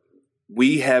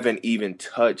we haven't even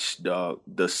touched, dog,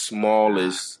 the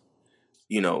smallest,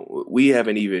 we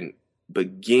haven't even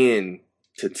begin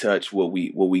to touch what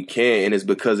we can. And it's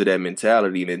because of that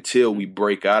mentality. And until we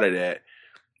break out of that,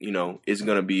 it's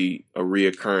going to be a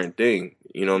reoccurring thing.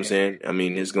 You know what I'm saying? I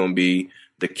mean, it's going to be,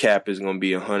 the cap is going to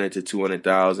be 100 to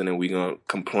 200,000 and we're going to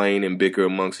complain and bicker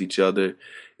amongst each other.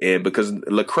 And because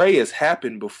Lecrae has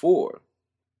happened before,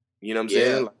 you know what I'm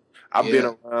saying? Like, I've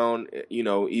been around,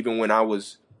 even when I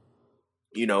was,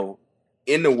 in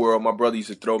the world, my brother used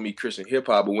to throw me Christian hip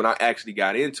hop, but when I actually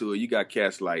got into it, you got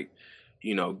cats like,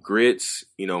 Grits,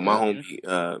 my homie,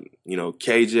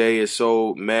 KJ is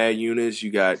so Mad Eunice.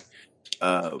 You got,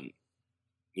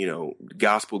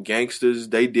 Gospel Gangsters.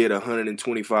 They did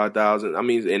 125,000. I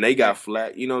mean, and they got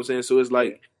flat. You know what I'm saying? So it's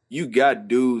like you got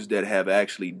dudes that have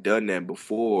actually done that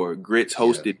before. Grits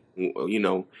hosted,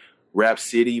 Rap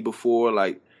City before.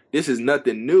 Like this is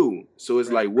nothing new. So it's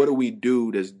like, what do we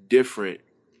do that's different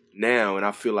now, and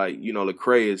I feel like, you know,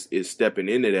 Lecrae is stepping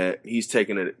into that. He's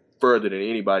taking it further than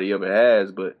anybody ever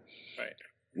has, but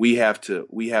we have to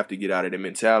get out of the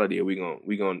mentality, and we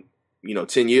gonna you know,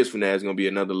 10 years from now it's gonna be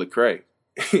another Lecrae.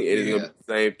 It's gonna be the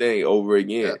same thing over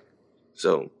again. Yeah.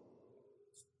 So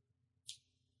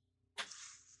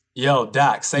yo,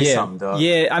 Doc, say something, dog.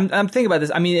 Yeah, I'm thinking about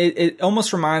this. I mean, it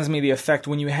almost reminds me of the effect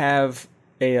when you have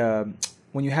a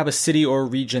city or a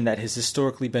region that has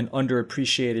historically been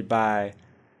underappreciated by,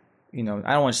 you know,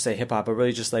 I don't want to say hip hop, but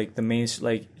really just like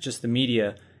just the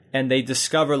media, and they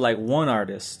discover like one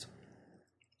artist,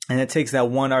 and it takes that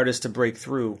one artist to break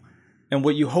through. And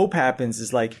what you hope happens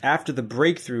is like after the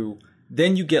breakthrough,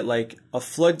 then you get like a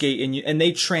floodgate, and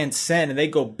they transcend and they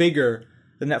go bigger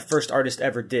than that first artist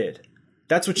ever did.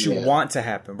 That's what you want to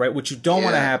happen, right? What you don't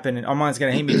want to happen, and Armand's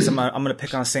gonna hate me because I'm gonna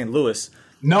pick on St. Louis.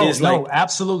 No,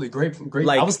 absolutely great.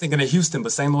 Like, I was thinking of Houston,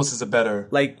 but St. Louis is a better.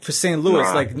 Like for St. Louis,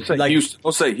 like Houston.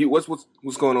 Don't say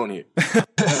what's going on here?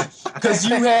 Because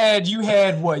you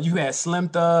had what? You had Slim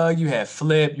Thug, you had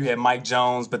Flip, you had Mike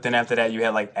Jones, but then after that you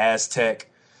had like Aztec.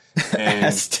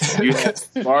 And you had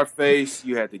Scarface,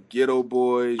 you had the Ghetto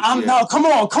Boys. Come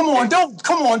on,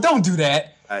 don't do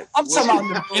that. I'm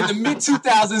talking about in the mid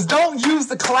 2000s. Don't use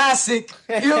the classic.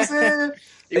 You know what I'm saying?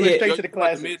 It went straight to the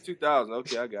classic. Mid 2000s.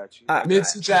 Okay, I got you. Mid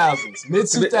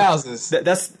 2000s.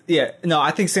 That's No,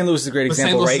 I think St. Louis is a great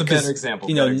example, right? St. Louis is a better example.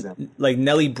 You know, like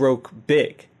Nelly broke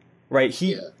big, right?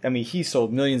 I mean, he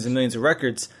sold millions and millions of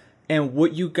records, and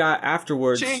what you got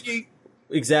afterwards,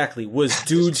 exactly, was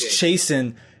dudes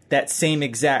chasing that same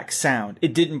exact sound.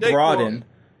 It didn't broaden,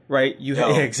 right?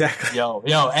 Exactly.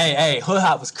 Hey, Hood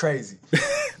Hop was crazy.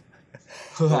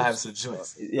 Hood Hop was a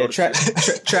joint. Yeah,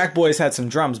 Track Boys had some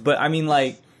drums, but I mean,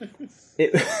 like,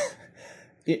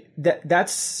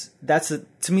 that's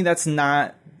to me, that's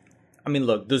not. I mean,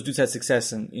 look, those dudes had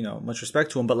success, and you know, much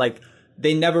respect to them, but like,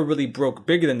 they never really broke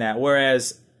bigger than that.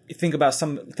 Whereas, think about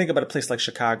a place like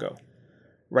Chicago,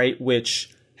 right,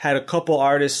 which had a couple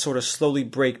artists sort of slowly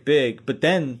break big, but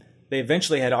then they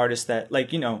eventually had artists that,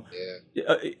 like, you know,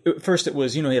 first it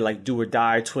was, you know, you had like Do or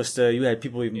Die, Twista, you had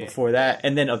people even before that,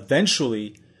 and then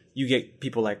eventually you get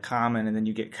people like Common, and then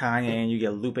you get Kanye, and you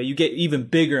get Lupe, you get even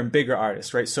bigger and bigger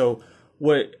artists, right? So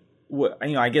what you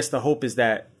know, I guess the hope is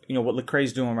that, you know, what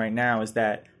Lecrae's doing right now is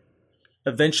that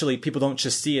eventually people don't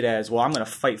just see it as, well, I got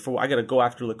to go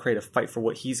after Lecrae to fight for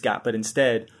what he's got, but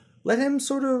instead let him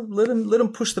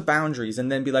push the boundaries,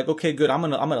 and then be like, okay, good, I'm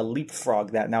gonna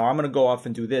leapfrog that now. I'm gonna go off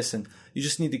and do this, and you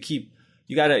just need to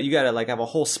you gotta like have a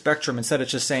whole spectrum instead of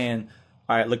just saying,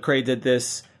 all right, Lecrae did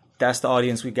this, that's the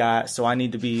audience we got, so I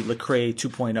need to be Lecrae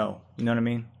 2.0. You know what I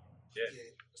mean? Yeah.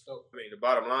 So, I mean, the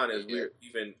bottom line is we're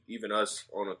even us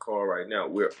on a call right now,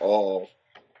 we're all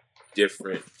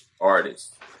different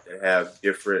artists that have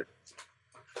different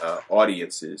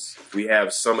audiences. We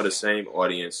have some of the same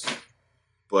audience,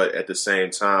 but at the same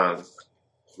time,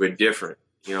 we're different.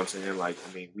 You know what I'm saying? Like,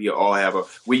 I mean,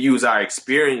 we use our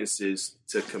experiences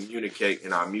to communicate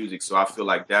in our music. So I feel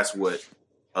like that's what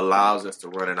allows us to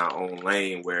run in our own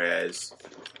lane. Whereas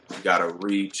you got a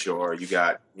Reach, or you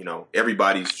got, you know,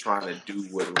 everybody's trying to do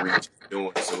what Reach is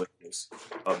doing. So it's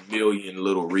a million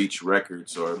little Reach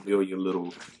records or a million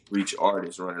little Reach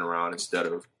artists running around instead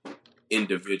of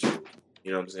individual.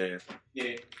 You know what I'm saying?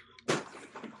 Yeah.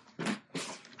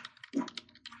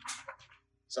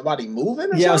 Somebody moving?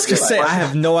 Yeah, I was gonna say, I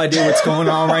have no idea what's going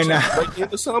on right now.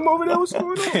 There's something over there. What's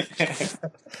going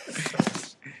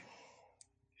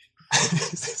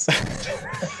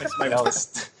on?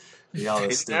 Y'all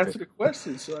are stupid. Answer the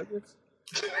question, so I guess.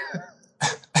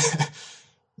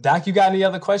 Doc, you got any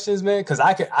other questions, man? Because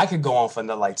I could go on for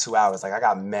another like 2 hours. Like, I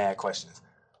got mad questions.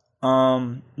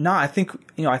 No, I think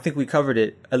we covered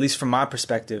it, at least from my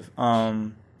perspective.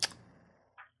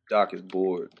 Doc is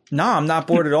bored. No, I'm not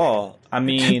bored at all. I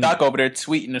mean, Doc over there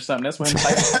tweeting or something. That's what I'm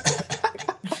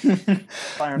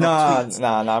like.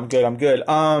 No, I'm good.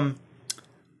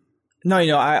 No,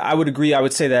 you know, I would agree. I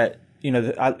would say that, you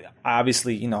know, I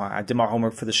obviously, you know, I did my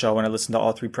homework for the show and I listened to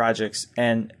all three projects,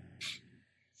 and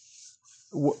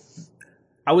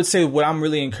I would say what I'm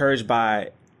really encouraged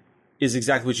by is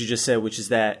exactly what you just said, which is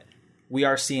that we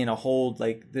are seeing a whole,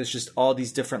 like, there's just all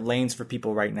these different lanes for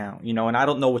people right now, you know, and I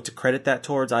don't know what to credit that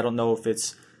towards. I don't know if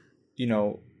it's, you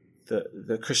know,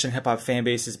 the Christian hip hop fan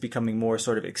base is becoming more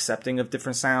sort of accepting of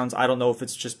different sounds. I don't know if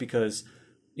it's just because,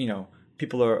 you know,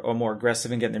 people are more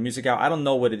aggressive in getting their music out. I don't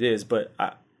know what it is, but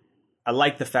I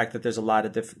like the fact that there's a lot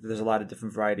of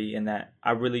different variety, and that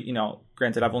I really, you know,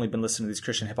 granted, I've only been listening to these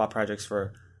Christian hip hop projects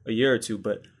for a year or two,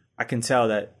 but I can tell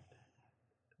that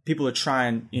people are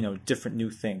trying, you know, different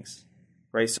new things.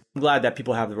 right? So I'm glad that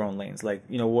people have their own lanes. Like,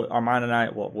 you know, what Armand and I,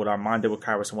 what Armand did with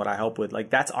Kairos and what I help with, like,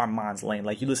 that's Armand's lane.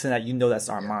 Like, you listen to that, you know that's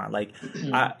Armand. Like,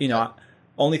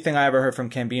 only thing I ever heard from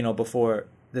Cambino before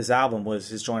this album was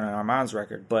his joint on Armand's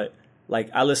record. But, like,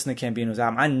 I listened to Cambino's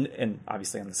album, and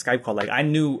obviously on the Skype call, like, I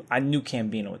knew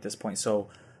Cambino at this point. So,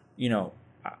 you know,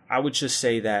 I would just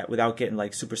say that, without getting,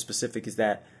 like, super specific, is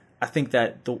that I think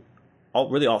that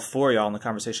all four of y'all in the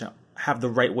conversation have the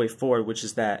right way forward, which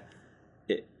is that,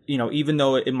 you know, even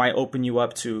though it might open you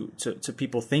up to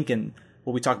people thinking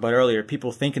what we talked about earlier,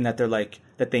 people thinking that they're like,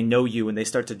 that they know you and they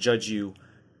start to judge you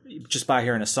just by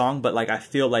hearing a song. But, like, I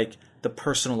feel like the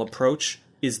personal approach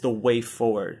is the way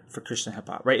forward for Christian hip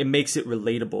hop, right? It makes it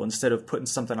relatable instead of putting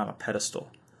something on a pedestal,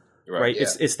 right? Yeah.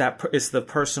 It's the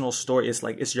personal story. It's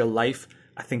like, it's your life.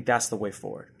 I think that's the way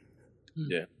forward.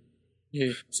 Yeah.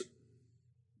 Yeah.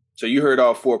 So you heard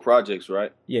all 4 projects,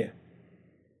 right? Yeah.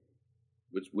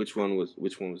 Which one was?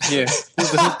 Yeah.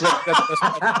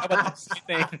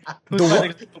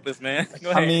 Man.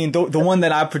 I mean, the one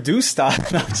that I produced. No,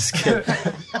 I'm just kidding.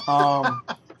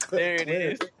 There it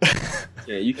is.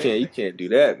 Yeah, you can't do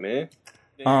that, man.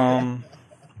 Don't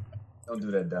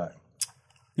do that, Doc.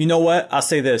 You know what? I'll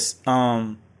say this.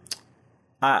 On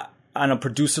a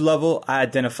producer level, I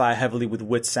identify heavily with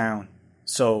Wit Sound,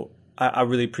 so I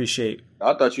really appreciate.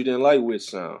 I thought you didn't like Wit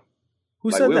Sound.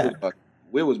 Who said that?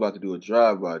 Will was about to do a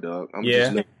drive-by, dog. I'm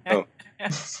just letting you know.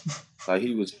 Like,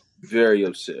 he was very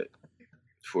upset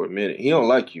for a minute. He don't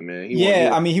like you, man.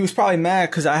 I mean, he was probably mad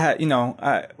because I had, you know,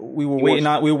 we were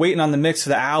waiting on the mix for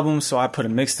the album, so I put a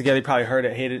mix together. He probably heard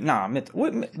it, hated it. Nah,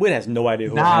 Wit has no idea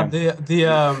who I am.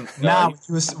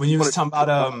 When you was talking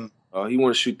about he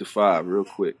want to shoot the 5 real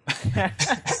quick.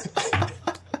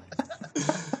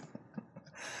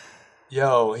 He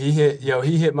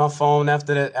hit my phone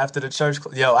after the church.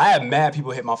 I had mad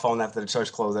people hit my phone after the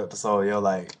church closed episode.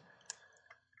 Like,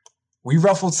 we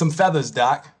ruffled some feathers,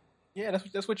 Doc. Yeah,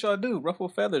 that's what y'all do. Ruffle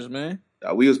feathers, man.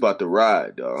 We was about to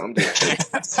ride, dog. I'm just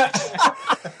it's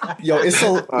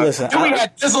so listen. We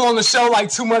had Dizzle on the show like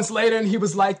 2 months later, and he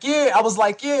was like, "Yeah." I was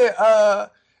like, "Yeah."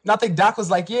 And I think Doc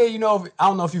was like, "Yeah, you know, I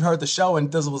don't know if you've heard the show."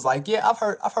 And Dizzle was like, "Yeah, I've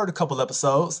heard a couple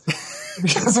episodes."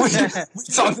 Because we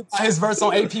talked about his verse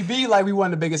on APB like we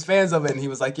weren't the biggest fans of it, and he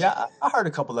was like, "Yeah, I heard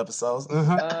a couple episodes."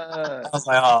 I was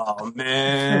like, "Oh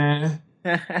man."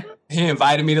 He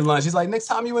invited me to lunch. He's like, "Next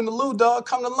time you in the Lou, dog,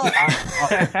 come to lunch."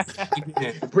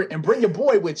 And bring your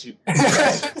boy with you. On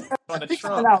the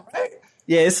trunk. Right?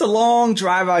 Yeah, it's a long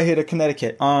drive out here to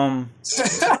Connecticut. The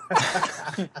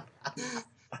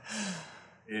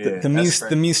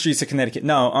mean streets of Connecticut.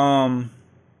 No,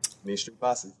 Mean Street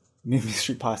Posse. Mean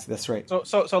Street Posse. That's right. So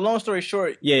long story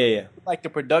short. Yeah. You like the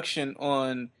production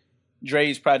on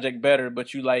Dre's project better,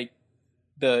 but you like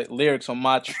the lyrics on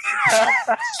my.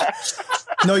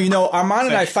 No, you know, Armand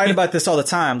and I fight about this all the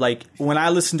time. Like, when I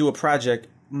listen to a project,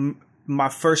 my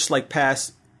first like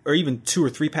pass, or even 2 or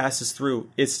 3 passes through,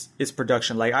 it's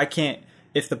production. Like, I can't,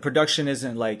 if the production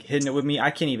isn't like hitting it with me,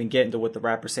 I can't even get into what the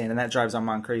rapper's saying, and that drives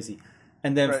Armand crazy.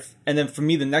 And then for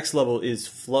me, the next level is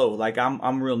flow. Like,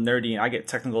 I'm real nerdy and I get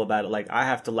technical about it. Like, I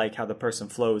have to like how the person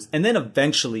flows, and then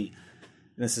eventually,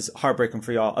 and this is heartbreaking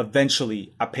for y'all,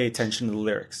 eventually I pay attention to the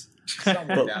lyrics. Down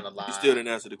the line, you still didn't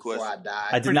answer the question.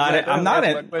 I did not.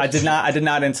 I did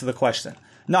not answer the question.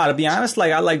 No, to be honest,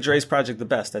 like, I like Dre's project the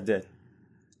best. I did.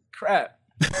 Crap.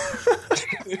 Get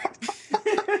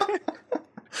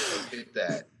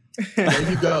that. There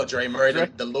you go, Dre Murray.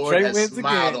 The Lord has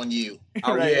smiled on you.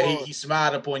 Oh right. Yeah, he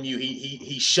smiled upon you.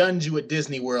 He shunned you at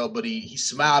Disney World, but he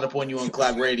smiled upon you on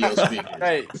Cloud Radio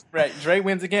speakers. Right. Dre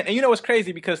wins again. And you know what's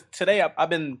crazy? Because today I've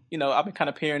been kind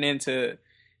of peering into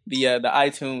the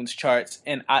iTunes charts,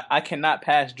 and I cannot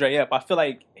pass Dre up. I feel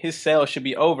like his sales should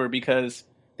be over because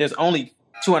there's only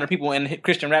 200 people in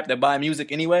Christian rap that buy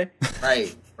music anyway.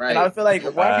 Right. And I feel like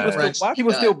why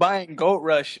people still buying Gold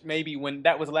Rush maybe when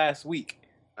that was last week.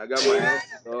 I got my answer,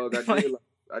 dog.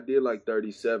 I did like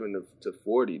 37 to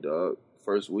 40, dog,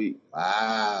 first week.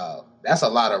 Wow, that's a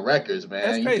lot of records, man.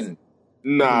 That's crazy.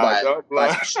 Nah,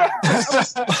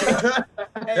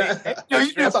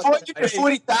 you did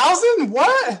 40,000?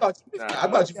 What? I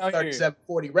thought you did 37,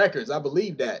 40 records. I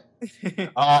believe that. Not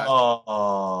at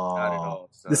all,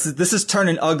 son. This is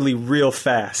turning ugly real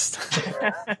fast.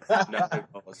 Not at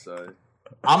all, son.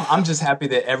 I'm just happy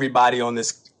that everybody on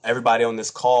this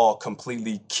call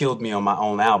completely killed me on my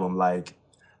own album. Like,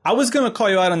 I was going to call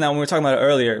you out on that when we were talking about it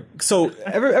earlier. So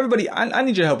everybody, I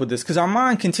need your help with this, because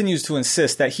Armand continues to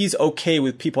insist that he's okay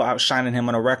with people outshining him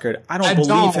on a record. I don't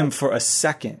believe him for a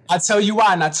second. I tell you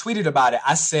why, and I tweeted about it.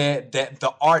 I said that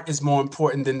the art is more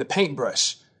important than the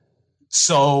paintbrush.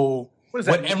 So what does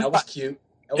that mean? That was cute.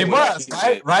 It was,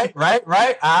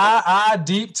 right.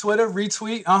 Deep Twitter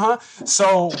retweet.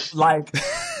 So like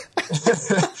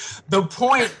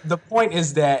the point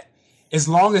is that as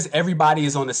long as everybody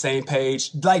is on the same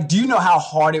page, like, do you know how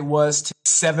hard it was to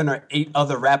 7 or 8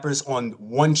 other rappers on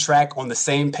one track on the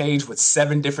same page with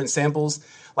 7 different samples?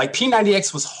 Like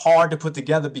P90X was hard to put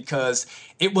together because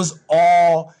it was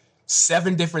all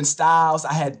 7 different styles.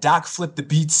 I had Doc flip the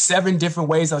beat 7 different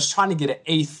ways. I was trying to get an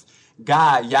 8th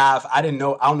guy, Yav. I don't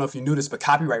know if you knew this, but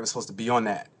copyright was supposed to be on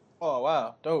that. Oh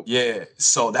wow, dope. Yeah,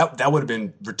 so that would have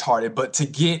been retarded. But to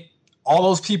get all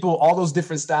those people, all those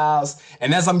different styles,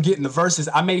 and as I'm getting the verses,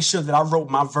 I made sure that I wrote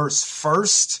my verse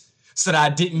first so that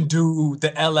I didn't do the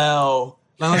LL.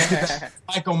 Let's get that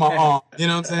mic on my arm. You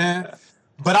know what I'm saying?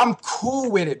 But I'm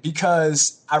cool with it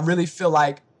because I really feel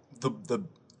like the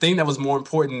thing that was more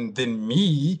important than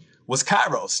me was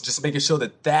Kairos, just making sure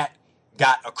that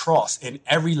got across. And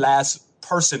every last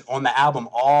person on the album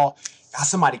all got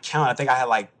somebody count. I think I had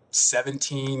like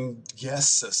 17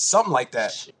 guests or something like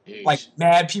that. Jeez. Like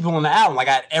mad people on the album. Like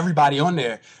I had everybody on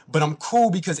there. But I'm cool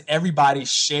because everybody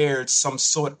shared some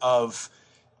sort of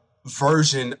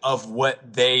version of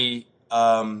what they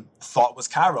thought was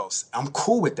Kairos. I'm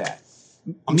cool with that.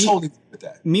 I'm totally cool with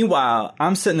that. Meanwhile,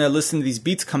 I'm sitting there listening to these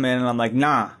beats come in and I'm like,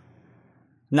 nah.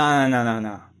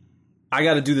 I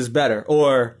got to do this better.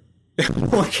 Or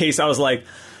in one case, I was like,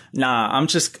 nah, I'm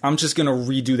just gonna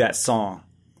redo that song.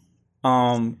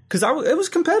 Cause it was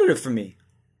competitive for me.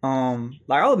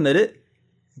 Like I'll admit it,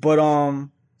 but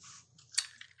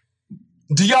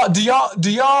do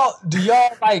y'all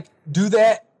like do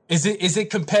that? Is it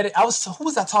competitive? Who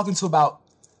was I talking to about?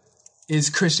 I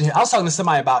was talking to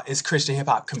somebody about is Christian hip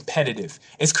hop competitive?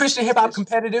 Is Christian hip hop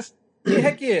competitive? Yeah,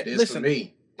 heck yeah. Listen,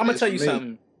 I'm gonna tell you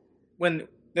something. When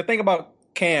the thing about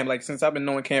Cam, like since I've been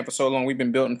knowing Cam for so long, we've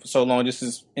been building for so long, just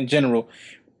as in general.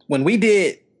 When we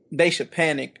did They Should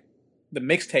Panic, the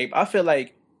mixtape, I feel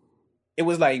like it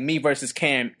was like me versus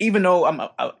Cam. Even though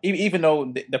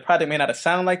the project may not have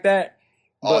sounded like that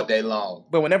all day long,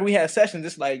 but whenever we had sessions,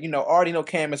 it's like, I already know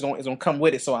Cam is gonna come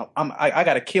with it, so I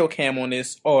gotta kill Cam on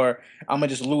this, or I'm gonna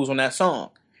just lose on that song.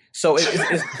 So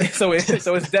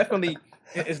it's definitely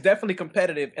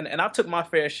competitive, and I took my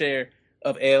fair share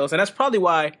of L's, and that's probably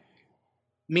why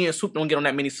me and Swoop don't get on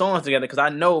that many songs together, because I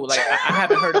know, like, I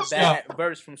haven't heard a bad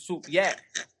verse from Swoop yet.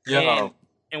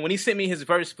 And when he sent me his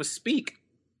verse for Speak,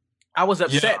 I was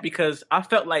upset because I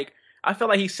felt like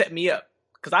he set me up,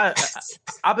 because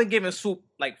I've been giving Swoop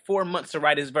like 4 months to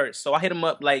write his verse. So I hit him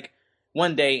up like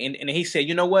one day, and he said,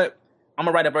 you know what, I'm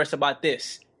gonna write a verse about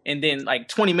this. And then like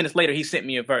 20 minutes later, he sent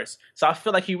me a verse. So I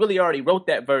feel like he really already wrote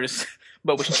that verse,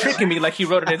 but was tricking me like he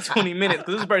wrote it in 20 minutes,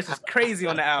 because this verse is crazy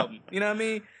on the album. You know what I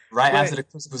mean? After the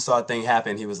Chris Broussard thing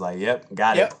happened, he was like, "Yep,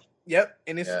 got it." Yep,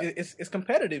 and it's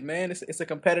competitive, man. It's a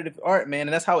competitive art, man,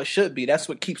 and that's how it should be. That's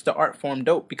what keeps the art form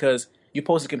dope, because you're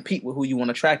supposed to compete with who you want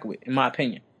to track with, in my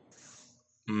opinion.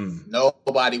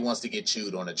 Nobody wants to get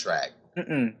chewed on a track.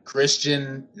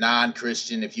 Christian,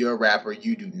 non-Christian, if you're a rapper,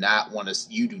 you do not want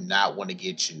to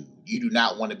get chewed. You do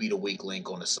not want to be the weak link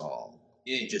on a song.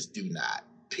 You just do not.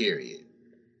 Period.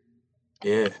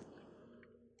 Yeah.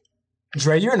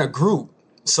 Dre, you're in a group,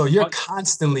 so you're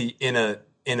constantly in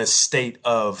a state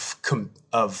of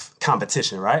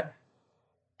competition, right?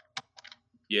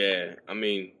 Yeah, I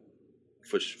mean,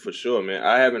 for sure, man.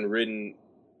 I haven't written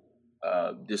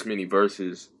this many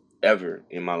verses ever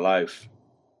in my life.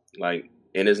 Like,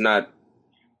 and it's not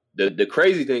the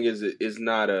crazy thing is it's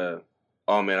not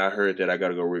oh man, I heard that I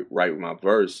gotta go write my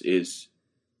verse. Is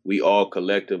we all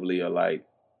collectively are like,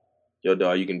 yo,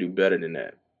 dog, you can do better than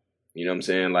that. You know what I'm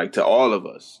saying? Like, to all of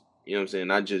us. You know what I'm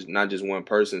saying? Not just one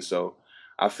person. So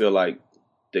I feel like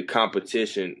the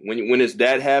competition, when it's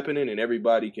that happening and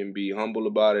everybody can be humble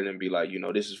about it and be like,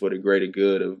 this is for the greater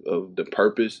good of the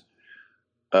purpose.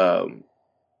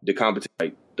 The competition,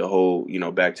 like the whole,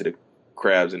 back to the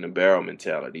crabs in the barrel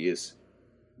mentality, is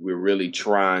we're really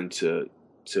trying to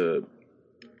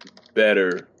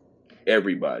better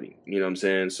everybody. You know what I'm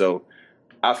saying? So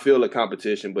I feel a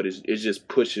competition, but it's just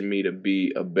pushing me to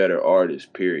be a better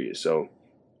artist, period. So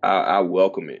I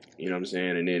welcome it. You know what I'm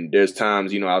saying? And then there's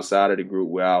times, outside of the group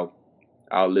where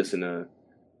I'll listen to,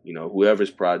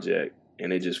 whoever's project,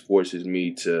 and it just forces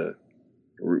me to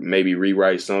maybe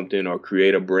rewrite something or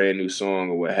create a brand new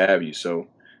song or what have you. So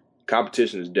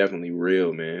competition is definitely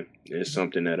real, man. It's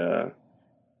something that I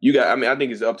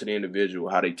think it's up to the individual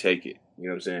how they take it. You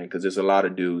know what I'm saying? Because there's a lot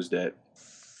of dudes that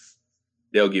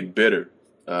they'll get bitter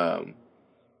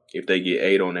if they get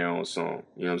 8 on their own song.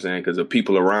 You know what I'm saying? Because the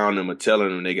people around them are telling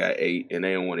them they got 8 and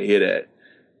they don't want to hear that.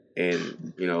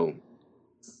 And,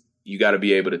 you got to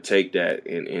be able to take that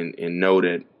and know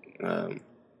that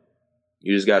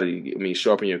you just got to,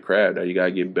 sharpen your craft. You got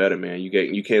to get better, man.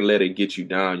 You can't let it get you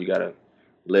down. You got to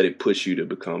let it push you to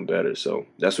become better. So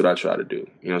that's what I try to do.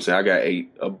 You know what I'm saying? I got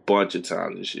ate a bunch of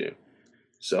times this year.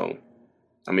 So,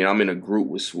 I'm in a group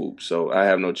with Swoop, so I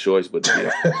have no choice but to be You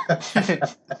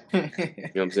know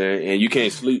what I'm saying? And you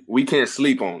can't sleep. We can't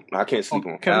sleep on. I can't sleep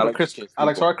on Alex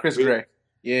or Chris Gray.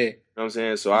 Yeah. You know what I'm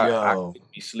saying? So I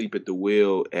sleep at the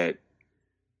wheel at,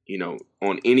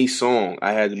 on any song,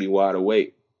 I had to be wide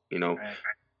awake,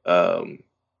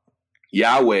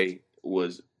 Yahweh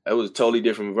was a totally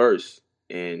different verse.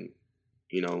 And,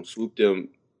 Swoop them,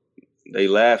 they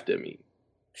laughed at me.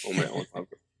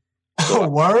 So,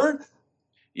 word?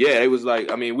 Yeah, it was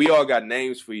like, we all got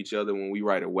names for each other when we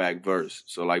write a whack verse.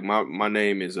 So, like, my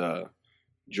name is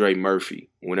Dre Murphy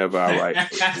whenever I write.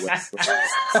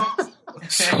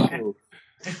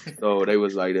 So they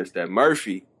was like, that's that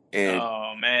Murphy. And,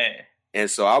 oh, man. And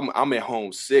so I'm at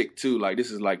home sick, too. Like,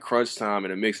 this is like crunch time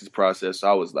in the mixes process. So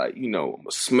I was like, I'm going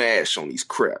to smash on these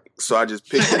crap. So I just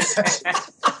picked it.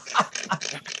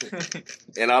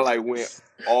 And I, like, went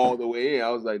all the way in. I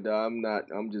was like, nah,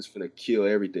 I'm just finna kill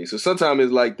everything. So sometimes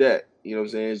it's like that. You know what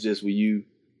I'm saying? It's just we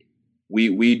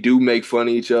do make fun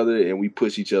of each other and we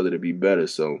push each other to be better.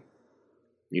 So,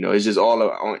 it's just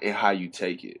all in how you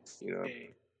take it, Yeah,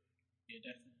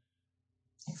 definitely.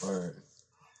 Word.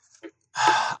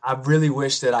 I really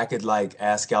wish that I could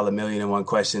ask y'all 1,000,001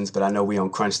 questions, but I know we on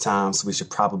crunch time, so we should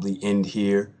probably end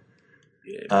here.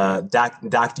 Yeah.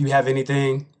 Doc, do you have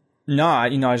anything? No, I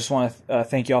just want to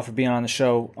thank y'all for being on the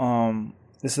show.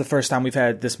 This is the first time we've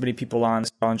had this many people on,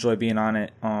 so I'll enjoy being on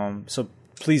it. So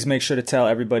please make sure to tell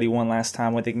everybody one last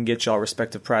time where they can get y'all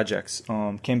respective projects.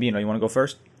 Cambino, you want to go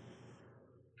first?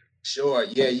 Sure.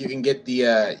 Yeah, you can get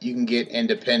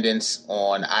Independence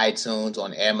on iTunes,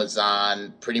 on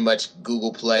Amazon, pretty much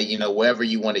Google Play. Wherever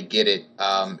you want to get it,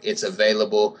 it's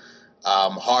available.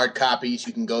 Hard copies,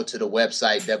 you can go to the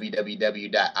website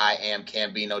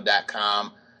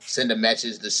www.iamcambino.com. Send a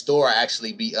message. The store will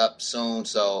actually be up soon,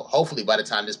 so hopefully by the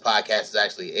time this podcast is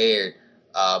actually aired,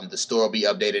 the store will be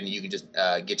updated and you can just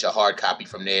get your hard copy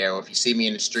from there. Or if you see me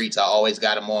in the streets, I always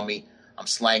got them on me. I'm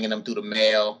slanging them through the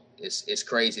mail. It's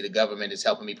crazy. The government is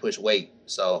helping me push weight,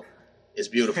 so it's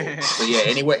beautiful. So yeah,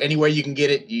 anywhere you can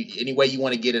get it, any way you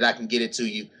want to get it, I can get it to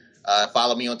you.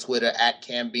 Follow me on Twitter at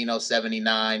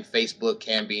Cambino79, Facebook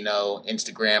Cambino,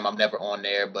 Instagram. I'm never on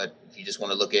there, but if you just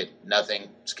want to look at nothing,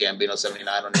 it's Cambino79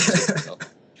 on Instagram. So.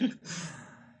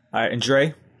 All right, and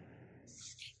Dre?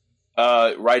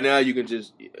 Right now, you can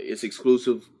it's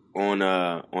exclusive on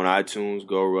iTunes,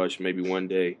 Go Rush, maybe one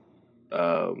day.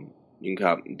 You can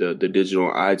cop the digital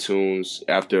on iTunes.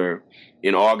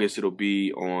 In August, it'll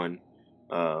be on,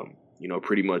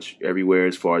 pretty much everywhere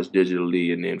as far as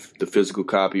digitally. And then the physical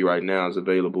copy right now is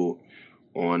available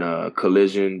on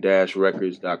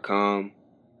collision-records.com.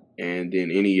 And then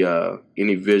any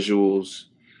visuals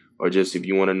or just if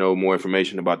you want to know more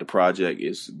information about the project,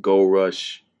 it's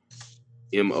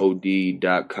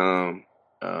gorushmod.com.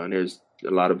 And there's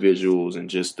a lot of visuals and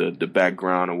just the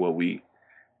background of what we're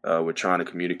trying to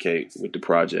communicate with the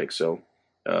project. So,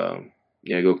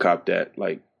 go cop that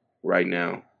right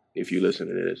now if you listen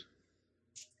to this.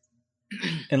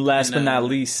 And last but not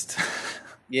least.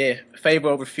 Yeah, Favor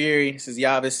Over Fury. This is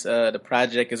Yavis. The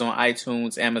project is on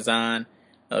iTunes, Amazon,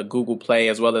 Google Play,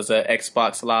 as well as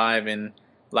Xbox Live and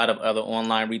a lot of other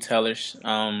online retailers.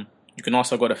 You can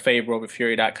also go to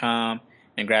favoroverfury.com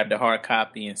and grab the hard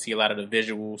copy and see a lot of the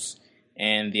visuals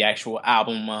and the actual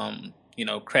album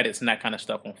credits and that kind of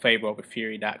stuff on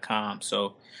favoroverfury.com.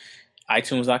 So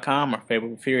iTunes.com or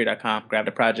favoroverfury.com. Grab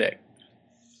the project.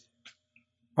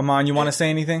 Armand, you want to say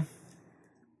anything?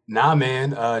 Nah,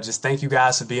 man. Just thank you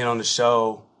guys for being on the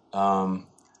show.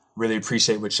 Really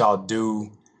appreciate what y'all do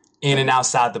in and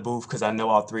outside the booth because I know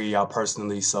all three of y'all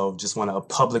personally. So just want to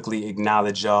publicly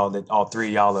acknowledge y'all that all three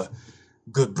of y'all are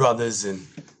good brothers and,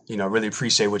 really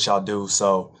appreciate what y'all do.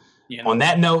 So on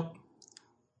that note,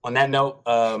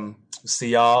 see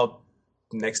y'all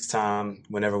next time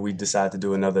whenever we decide to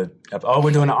do another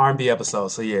we're doing an R&B episode.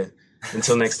 So yeah,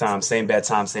 until next time, same bad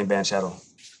time, same bad channel.